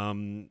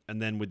 And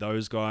then with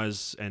those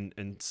guys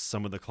and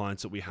some of the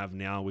clients that we have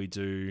now, we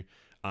do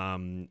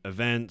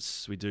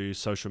events, we do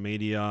social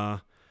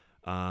media,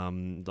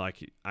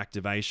 like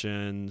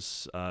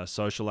activations,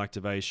 social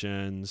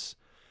activations.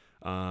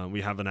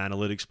 We have an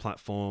analytics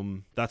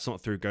platform. That's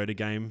not through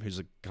GoToGame, who's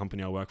a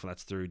company I work for.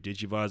 That's through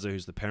Digivisor,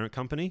 who's the parent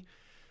company.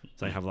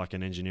 So they have like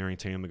an engineering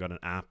team. They've got an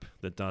app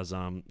that does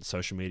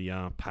social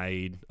media,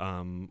 paid,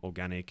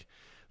 organic.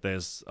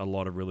 There's a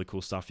lot of really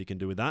cool stuff you can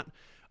do with that.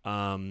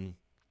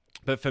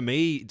 But for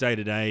me, day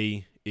to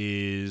day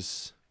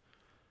is,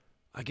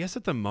 I guess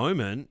at the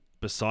moment,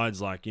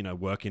 besides like,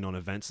 working on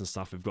events and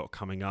stuff we've got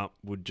coming up,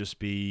 would just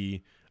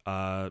be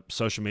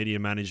social media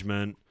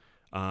management,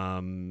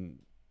 I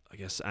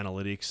guess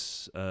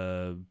analytics,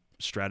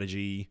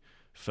 strategy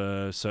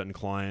for certain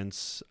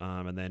clients.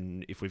 And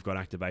then if we've got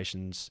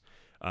activations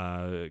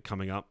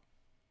coming up,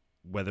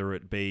 whether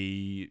it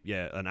be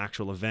an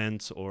actual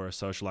event or a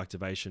social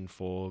activation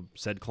for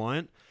said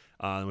client.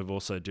 And we've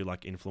also do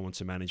like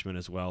influencer management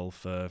as well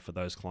for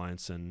those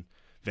clients and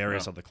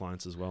various other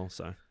clients as well.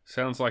 So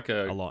sounds like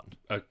a lot.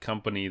 A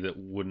company that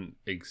wouldn't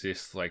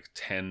exist like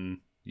 10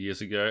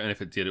 years ago, and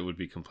if it did, it would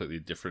be completely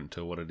different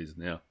to what it is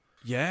now.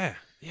 Yeah,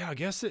 I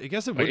guess it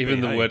would like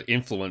even be, the word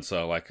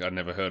influencer, like I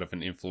never heard of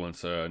an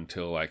influencer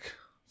until like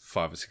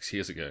 5 or 6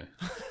 years ago.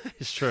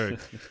 It's true.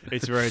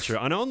 It's very true.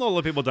 I know a lot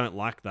of people don't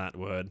like that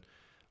word.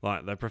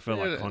 Like they prefer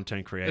like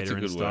content creator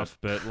and stuff.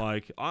 Word. But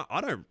like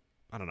I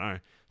don't know.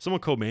 Someone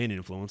called me an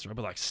influencer. I'd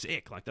be like,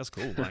 sick. Like, that's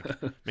cool. Like,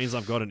 means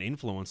I've got an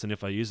influence. And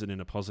if I use it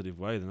in a positive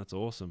way, then that's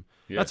awesome.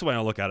 Yeah. That's the way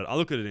I look at it. I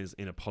look at it as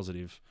in a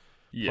positive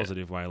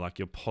way. Like,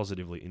 you're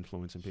positively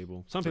influencing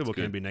people. Some people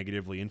can be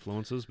negatively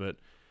influencers, but,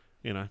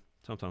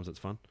 sometimes it's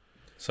fun.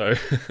 So,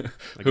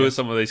 who are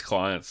some of these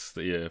clients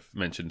that you've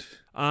mentioned?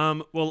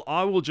 Well,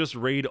 I will just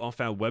read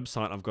off our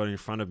website I've got in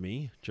front of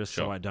me, just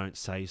so I don't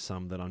say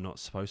some that I'm not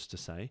supposed to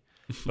say.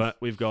 But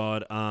we've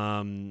got,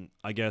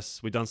 I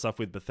guess, we've done stuff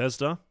with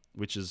Bethesda,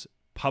 which is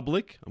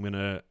public. I'm going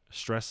to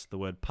stress the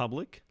word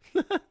public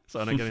so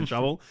I don't get in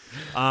trouble.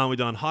 We've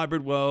done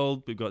Hybrid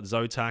World. We've got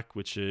Zotac,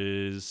 which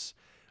is,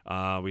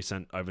 we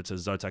sent over to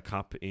Zotac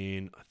Cup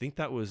in, I think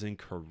that was in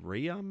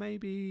Korea,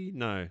 maybe?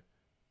 No,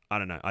 I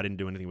don't know. I didn't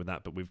do anything with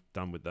that, but we've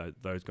done with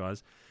those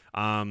guys.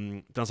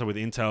 Done stuff with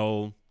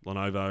Intel,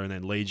 Lenovo, and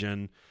then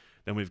Legion.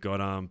 Then we've got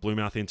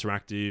Bluemouth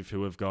Interactive,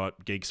 who have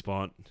got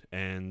GeekSpot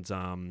and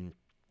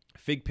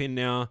Figpin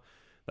now.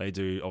 They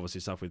do obviously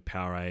stuff with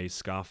PowerA,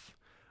 Scuff.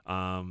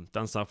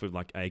 Done stuff with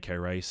like AK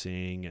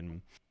Racing,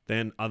 and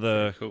then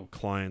other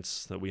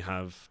clients that we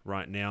have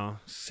right now.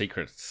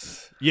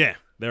 Secrets. Yeah,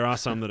 there are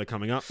some that are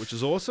coming up, which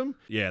is awesome.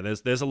 Yeah,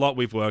 there's a lot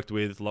we've worked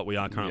with, a lot we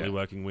are currently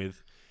working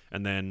with,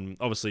 and then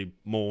obviously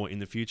more in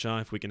the future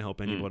if we can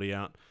help anybody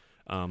out.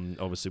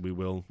 Obviously we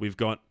will. We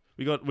got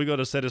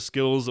a set of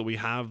skills that we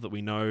have that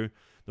we know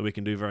that we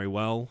can do very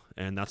well,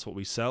 and that's what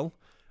we sell.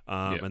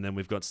 And then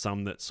we've got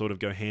some that sort of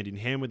go hand in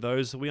hand with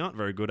those that we aren't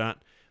very good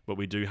at. But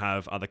we do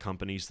have other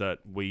companies that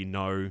we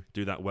know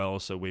do that well,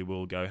 so we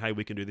will go, hey,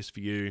 we can do this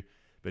for you.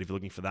 But if you're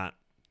looking for that,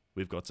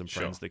 we've got some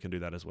friends that can do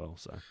that as well.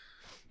 So,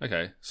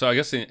 okay. So I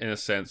guess in a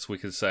sense, we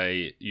could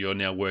say you're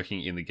now working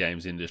in the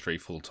games industry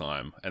full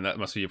time, and that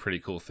must be a pretty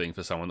cool thing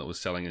for someone that was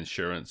selling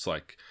insurance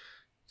like,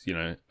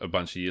 a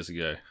bunch of years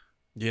ago.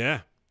 Yeah,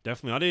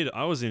 definitely.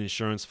 I was in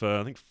insurance for,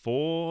 I think,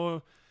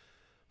 4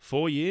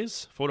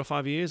 to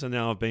 5 years, and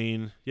now I've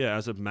been,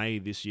 as of May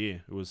this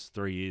year, it was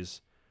 3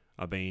 years,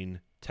 I've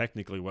been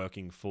technically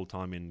working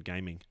full-time in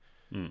gaming.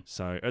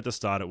 So at the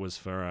start it was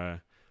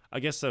for I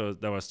guess they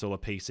were still a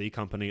PC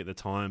company at the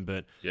time,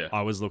 but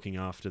I was looking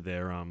after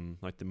their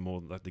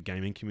the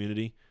gaming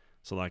community,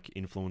 so like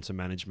influencer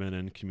management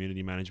and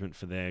community management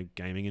for their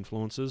gaming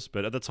influencers.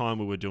 But at the time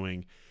we were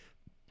doing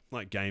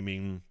like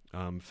gaming,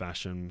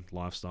 fashion,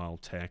 lifestyle,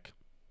 tech,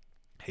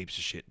 heaps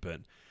of shit.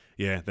 But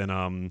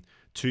then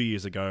 2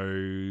 years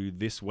ago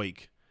this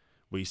week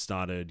we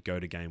started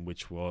GoToGame,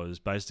 which was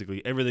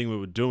basically everything we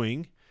were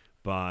doing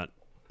but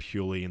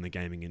purely in the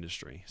gaming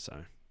industry.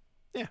 So,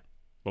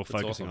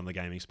 focusing on the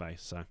gaming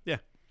space. So,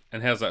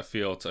 And how's that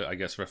feel to, I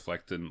guess,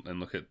 reflect and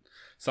look at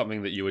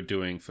something that you were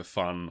doing for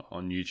fun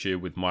on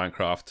YouTube with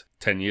Minecraft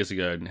 10 years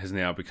ago and has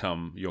now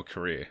become your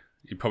career?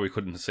 You probably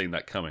couldn't have seen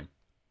that coming.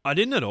 I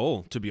didn't at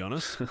all, to be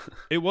honest.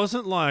 It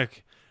wasn't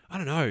like, I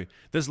don't know.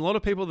 There's a lot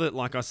of people that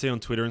like I see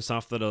on Twitter and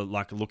stuff that are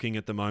like looking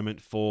at the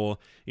moment for,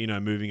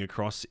 moving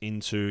across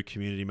into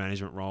community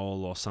management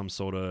role or some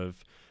sort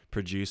of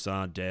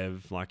producer,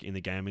 dev, like in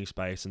the gaming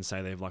space, and say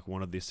they've like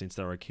wanted this since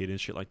they were a kid and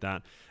shit like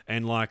that.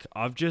 And like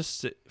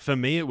for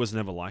me, it was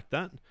never like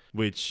that,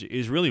 which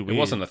is really weird. It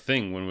wasn't a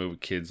thing when we were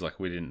kids, like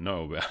we didn't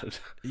know about it.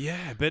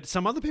 Yeah, but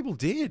some other people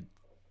did.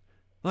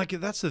 Like,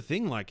 that's the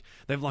thing. Like,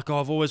 they've like, oh,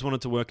 I've always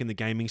wanted to work in the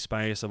gaming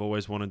space. I've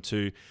always wanted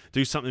to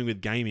do something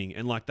with gaming.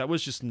 And like, that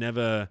was just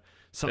never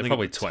something. They're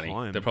probably at the 20.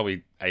 time. They're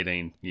probably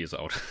 18 years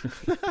old.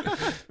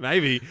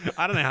 Maybe.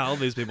 I don't know how old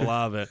these people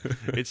are, but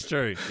it's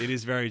true. It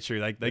is very true.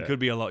 They could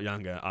be a lot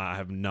younger. I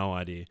have no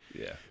idea.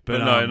 Yeah. But,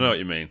 But no, I know what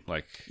you mean.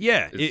 Like,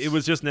 Yeah, it it's-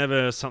 was just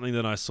never something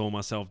that I saw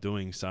myself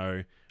doing.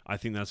 So I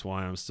think that's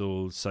why I'm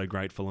still so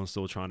grateful and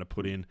still trying to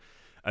put in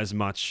as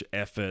much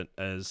effort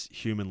as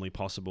humanly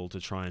possible to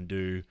try and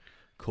do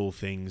cool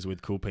things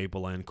with cool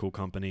people and cool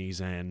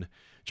companies and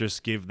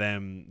just give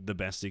them the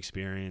best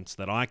experience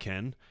that I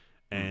can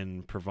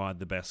and provide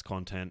the best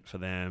content for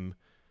them.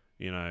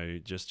 You know,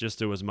 just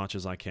do as much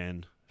as I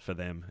can for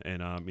them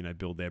and, you know,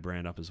 build their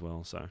brand up as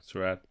well. So That's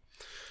right.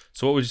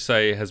 So what would you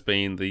say has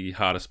been the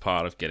hardest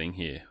part of getting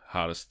here?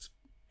 Hardest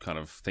kind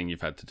of thing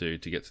you've had to do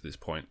to get to this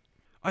point?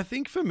 I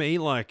think for me,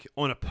 like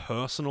on a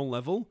personal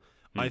level,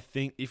 I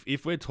think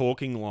if we're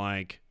talking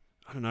like,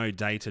 I don't know,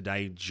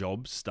 day-to-day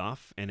job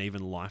stuff and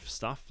even life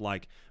stuff,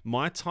 like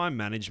my time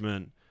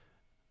management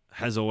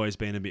has always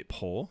been a bit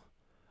poor.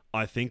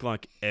 I think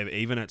like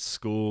even at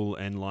school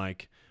and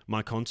like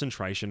my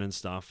concentration and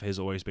stuff has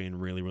always been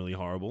really, really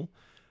horrible.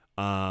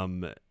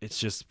 It's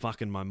just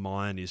fucking my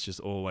mind is just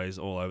always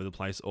all over the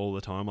place all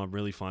the time. I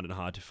really find it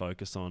hard to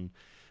focus on,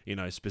 you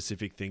know,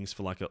 specific things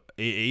for like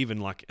even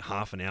like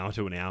half an hour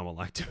to an hour,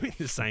 like doing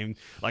the same,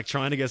 like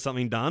trying to get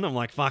something done. I'm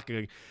like, fuck.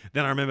 Then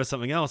I remember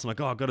something else. I'm like,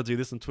 oh, I've got to do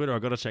this on Twitter.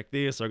 I've got to check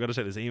this, or I've got to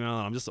check this email.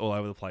 And I'm just all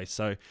over the place.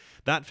 So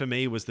that for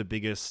me was the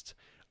biggest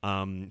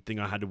thing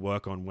I had to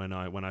work on when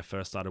I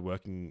first started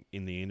working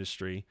in the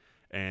industry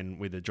and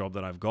with the job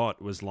that I've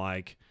got was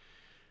like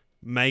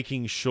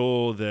making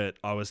sure that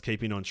I was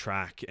keeping on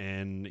track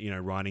and, you know,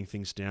 writing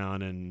things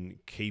down and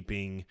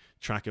keeping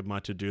track of my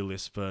to-do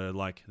list for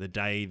like the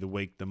day, the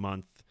week, the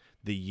month,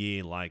 the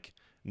year, like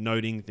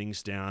noting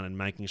things down and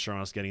making sure I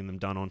was getting them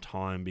done on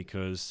time,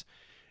 because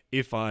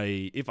if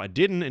I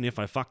didn't and if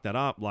I fucked that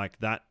up, like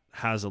that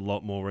has a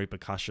lot more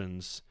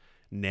repercussions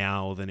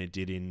now than it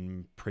did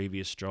in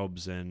previous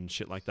jobs and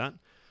shit like that.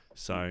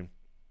 So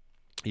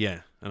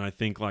yeah, and I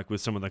think like with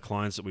some of the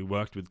clients that we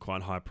worked with,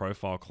 quite high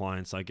profile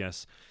clients, I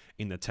guess,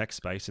 in the tech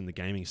space, in the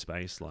gaming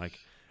space, like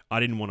I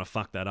didn't want to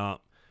fuck that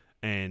up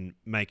and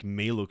make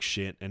me look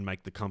shit and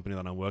make the company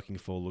that I'm working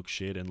for look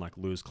shit and like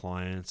lose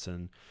clients.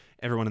 And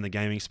everyone in the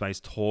gaming space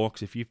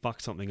talks. If you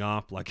fuck something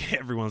up, like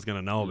everyone's going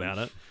to know about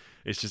it.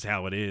 It's just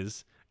how it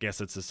is.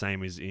 Guess it's the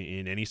same as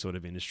in any sort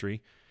of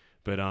industry.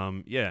 But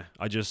yeah,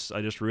 I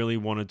just really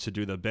wanted to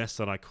do the best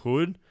that I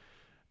could,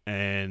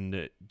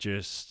 and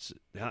just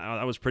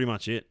that was pretty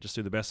much it. Just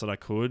do the best that I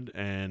could,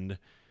 and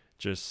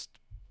just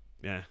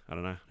yeah, I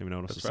don't know, even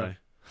know what else to say.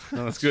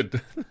 No, that's good.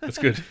 That's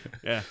good.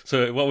 Yeah.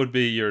 So what would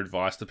be your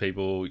advice to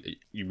people?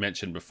 You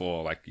mentioned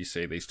before, like you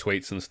see these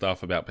tweets and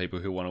stuff about people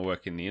who want to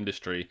work in the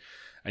industry,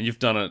 and you've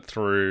done it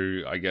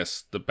through, I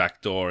guess, the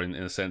back door in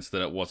a sense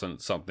that it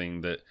wasn't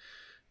something that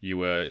you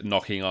were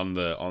knocking on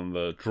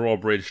the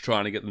drawbridge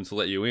trying to get them to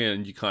let you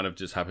in. You kind of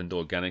just happened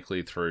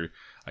organically through,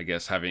 I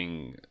guess,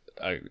 having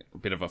a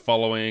bit of a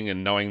following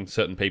and knowing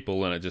certain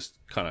people, and it just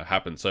kind of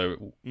happened.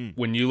 So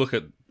when you look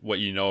at what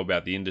you know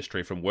about the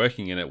industry from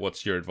working in it,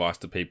 what's your advice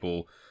to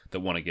people that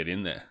want to get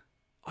in there?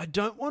 I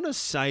don't want to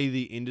say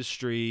the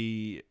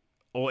industry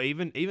or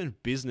even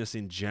business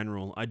in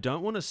general, I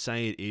don't want to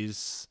say it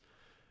is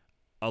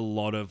a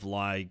lot of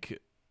like,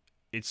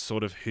 it's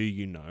sort of who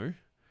you know,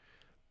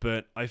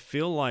 but I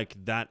feel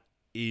like that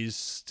is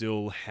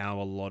still how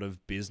a lot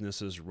of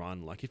businesses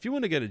run. Like if you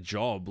want to get a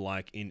job,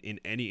 like in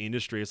any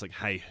industry, it's like,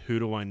 hey, who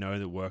do I know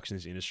that works in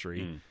this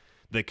industry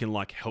that can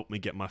like help me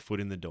get my foot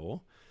in the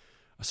door?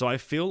 So I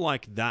feel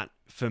like that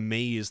for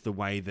me is the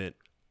way that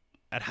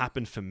it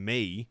happened for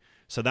me.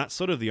 So that's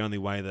sort of the only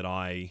way that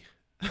I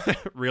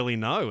really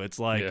know. It's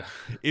like,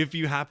 if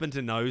you happen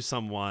to know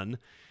someone,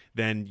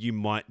 then you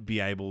might be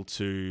able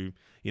to,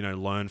 you know,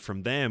 learn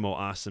from them or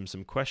ask them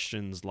some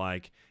questions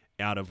like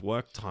out of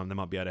work time. They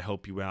might be able to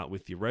help you out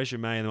with your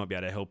resume, and they might be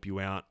able to help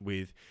you out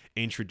with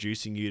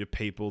introducing you to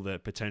people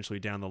that potentially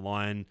down the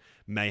line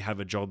may have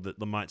a job that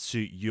might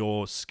suit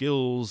your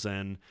skills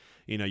and,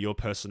 you know, your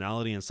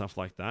personality and stuff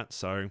like that.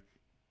 So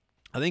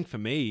I think for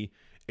me,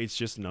 it's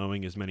just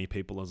knowing as many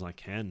people as I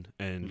can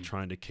and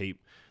trying to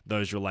keep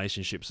those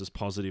relationships as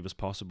positive as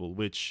possible,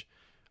 which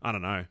I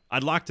don't know.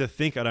 I'd like to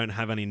think I don't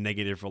have any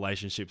negative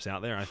relationships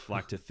out there. I'd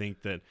like to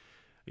think that,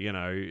 you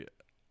know,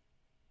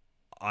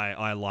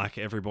 I like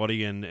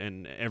everybody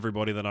and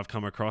everybody that I've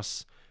come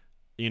across,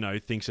 you know,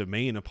 thinks of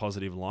me in a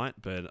positive light,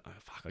 but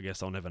fuck, I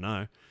guess I'll never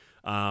know.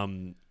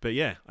 But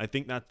yeah, I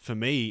think that for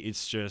me,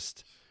 it's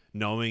just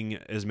knowing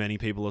as many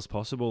people as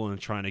possible and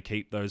trying to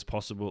keep those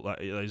possible,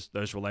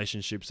 those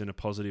relationships in a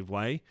positive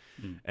way.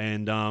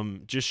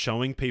 And just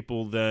showing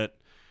people that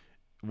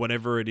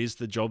whatever it is,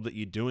 the job that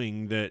you're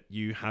doing, that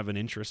you have an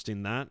interest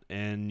in that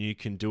and you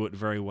can do it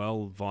very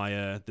well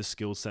via the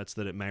skill sets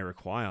that it may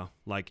require.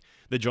 Like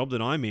the job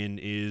that I'm in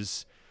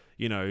is,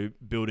 you know,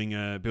 building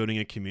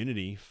a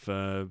community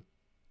for,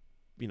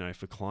 you know,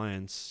 for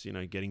clients, you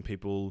know, getting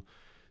people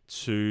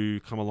to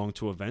come along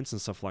to events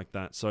and stuff like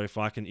that. So if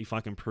I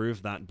can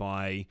prove that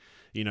by,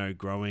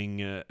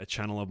 growing a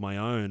channel of my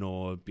own,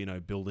 or,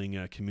 building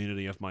a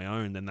community of my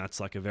own, then that's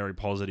like a very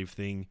positive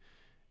thing,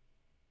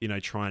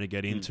 trying to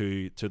get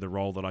into the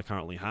role that I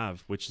currently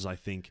have, which is, I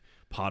think,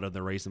 part of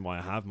the reason why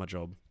I have my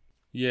job.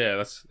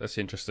 Yeah, that's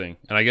interesting.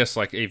 And I guess,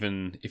 like,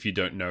 even if you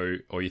don't know,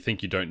 or you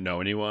think you don't know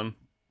anyone,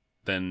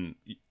 then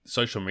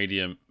social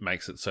media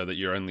makes it so that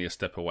you're only a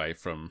step away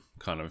from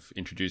kind of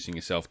introducing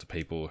yourself to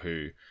people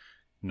who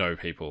know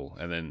people,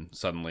 and then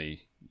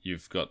suddenly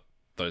you've got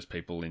those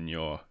people in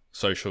your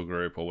social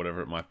group or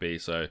whatever it might be.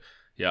 So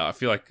yeah, I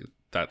feel like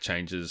that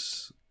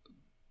changes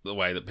the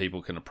way that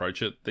people can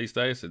approach it these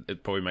days.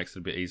 It probably makes it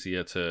a bit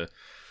easier to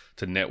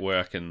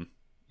network. And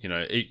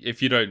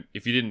if you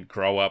didn't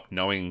grow up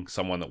knowing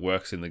someone that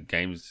works in the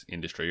games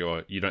industry,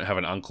 or you don't have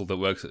an uncle that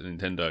works at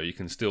Nintendo, you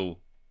can still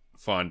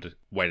find a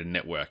way to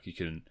network. You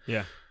can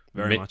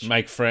very much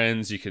make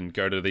friends. You can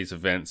go to these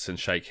events and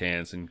shake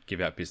hands and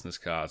give out business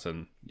cards,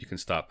 and you can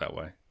start that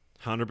way.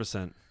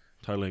 100%.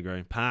 Totally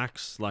agree.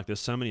 PAX, like, there's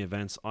so many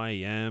events.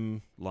 IEM,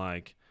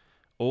 like,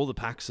 all the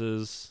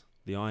PAXs,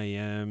 the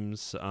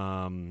IEMs,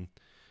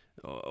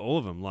 all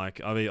of them. Like,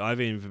 I've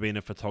even been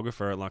a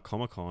photographer at, like,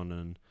 Comic-Con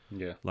and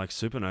like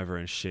Supernova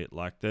and shit.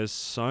 Like, there's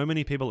so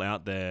many people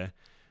out there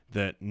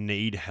that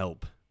need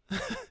help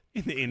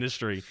in the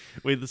industry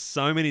with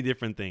so many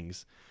different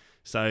things.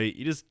 So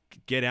you just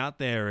get out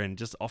there and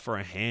just offer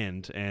a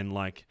hand, and,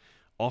 like,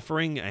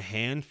 offering a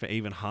hand for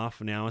even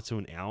half an hour to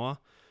an hour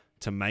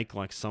to make,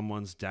 like,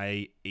 someone's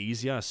day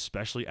easier,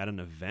 especially at an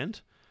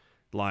event,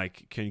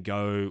 like, can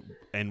go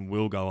and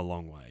will go a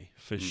long way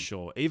for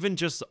sure. Even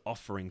just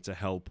offering to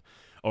help,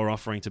 or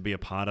offering to be a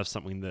part of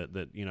something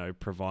that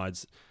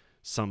provides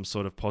some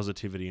sort of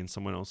positivity in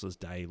someone else's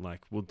day,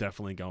 like, will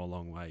definitely go a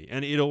long way.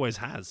 And it always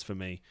has for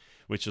me,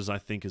 which is, I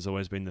think, has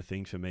always been the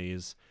thing for me,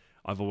 is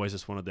I've always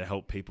just wanted to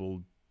help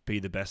people be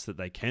the best that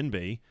they can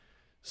be.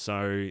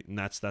 So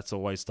that's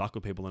always stuck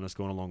with people, and it's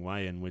gone a long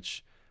way, and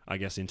which I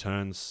guess in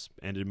turns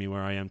ended me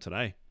where I am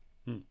today.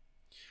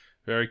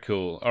 Very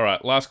cool. All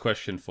right, last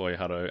question for you,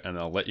 Hutto, and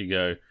I'll let you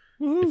go.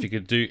 Woo-hoo. If you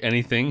could do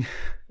anything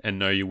and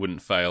know you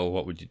wouldn't fail,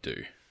 what would you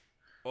do?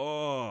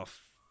 Oh,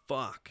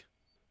 fuck.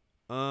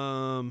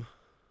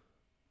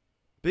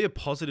 Be a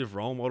positive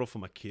role model for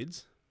my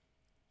kids.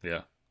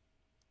 Yeah.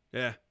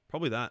 Yeah,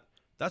 probably that.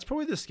 That's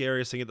probably the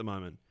scariest thing at the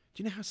moment.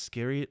 Do you know how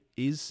scary it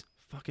is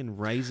fucking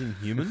raising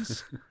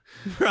humans?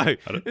 Bro,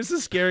 it's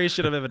the scariest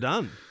shit I've ever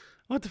done.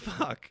 What the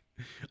fuck?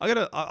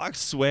 I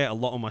swear a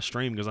lot on my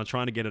stream because I'm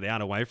trying to get it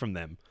out away from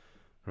them.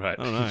 Right.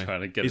 I don't know.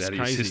 Trying to get It's it out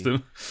crazy. of your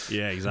system.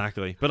 Yeah,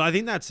 exactly. But I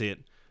think that's it.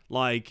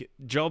 Like,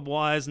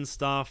 job-wise and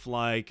stuff,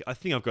 like, I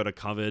think I've got it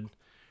covered.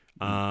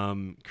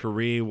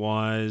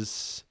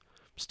 Career-wise,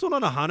 still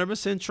not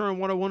 100% sure on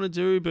what I want to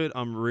do, but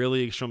I'm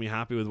really extremely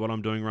happy with what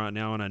I'm doing right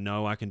now, and I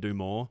know I can do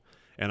more.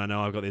 And I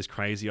know I've got these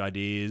crazy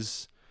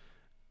ideas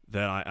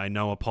that I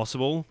know are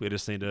possible. I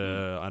just need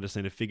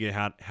to figure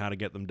out how to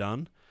get them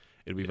done.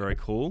 It'd be very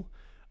cool.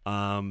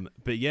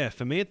 But yeah,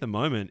 for me at the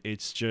moment,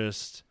 it's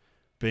just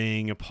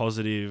being a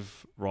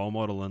positive role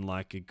model and,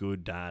 like, a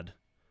good dad.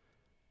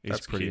 Is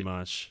That's pretty cute.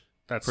 much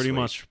That's pretty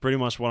sweet.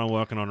 much what I'm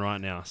working on right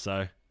now.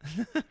 So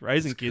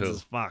raising That's kids cool.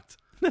 is fucked.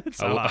 It's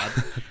so hard.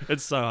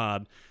 It's so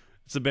hard.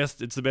 It's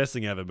the best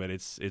thing ever, but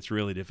it's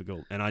really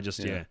difficult. And I just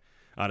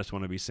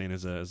want to be seen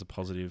as a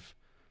positive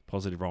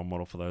role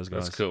model for those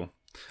guys. That's cool.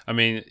 I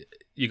mean,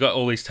 you got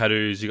all these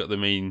tattoos, you got the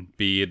mean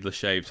beard, the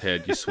shaved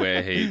head, you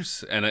swear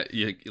heaps, and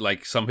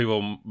like, some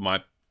people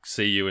might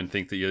see you and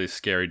think that you're this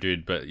scary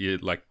dude, but you're,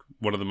 like,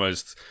 one of the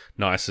most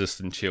nicest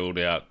and chilled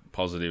out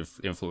positive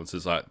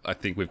influences I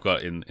think we've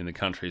got in the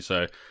country.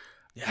 So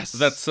Yes,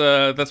 that's what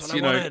I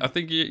wanted. I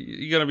think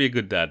you're gonna be a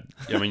good dad.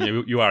 I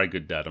mean, you are a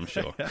good dad, I'm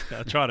sure.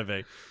 I try to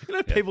be.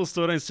 People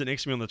still don't sit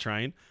next to me on the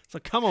train. It's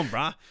like, come on,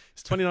 bruh.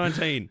 It's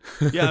 2019.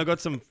 Yeah, I've got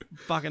some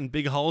fucking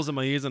big holes in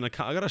my ears and I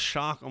got a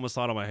shark on the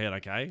side of my head,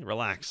 okay?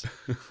 Relax.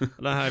 I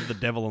don't have the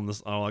devil on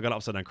this. Oh, I got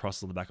upside down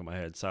cross on the back of my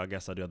head, so I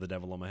guess I do have the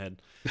devil on my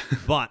head.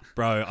 But,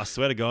 bro, I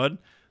swear to God,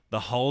 the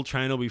whole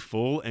train will be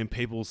full and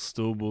people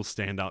still will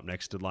stand up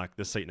next to, like,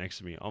 the seat next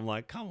to me. I'm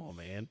like, come on,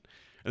 man.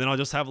 And then I'll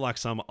just have, like,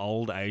 some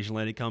old Asian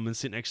lady come and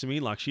sit next to me.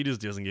 Like, she just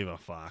doesn't give a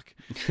fuck.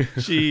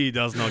 She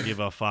does not give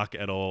a fuck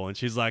at all. And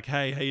she's like,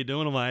 hey, how you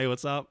doing? I'm like, hey,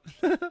 what's up?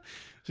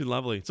 She's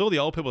lovely. It's all the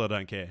old people that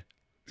don't care.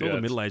 It's all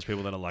the middle-aged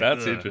people that are like,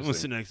 that's I'm interesting. going to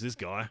sit next to this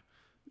guy.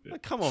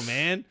 Like, come on,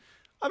 man.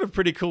 I have a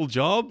pretty cool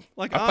job.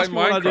 Like, I ask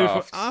play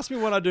Minecraft. ask me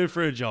what I do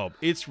for a job.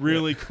 It's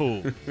really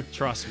cool.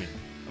 Trust me.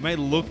 I may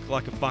look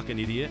like a fucking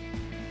idiot,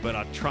 but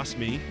trust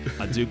me,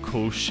 I do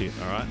cool shit,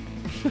 all right?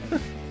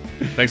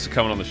 Thanks for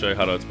coming on the show,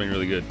 Hutto. It's been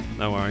really good.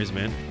 No worries,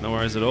 man. No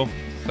worries at all.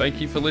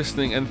 Thank you for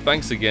listening, and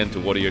thanks again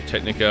to Audio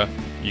Technica.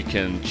 You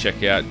can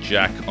check out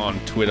Jack on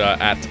Twitter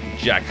at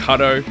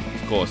JackHutto.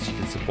 Of course, you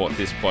can support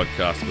this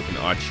podcast with an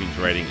iTunes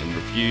rating and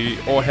review,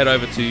 or head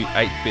over to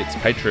 8bit's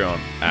Patreon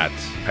at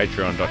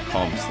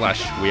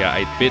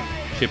patreon.com/weare8bit.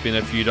 Chip in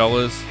a few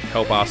dollars,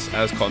 help us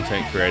as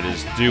content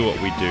creators do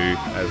what we do,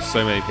 as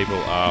so many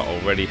people are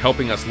already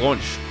helping us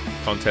launch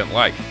content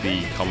like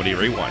the Comedy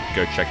Rewind.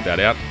 Go check that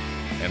out.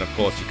 And of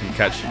course, you can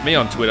catch me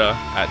on Twitter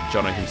at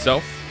Jono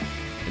himself.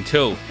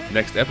 Until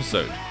next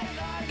episode,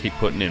 keep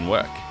putting in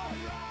work.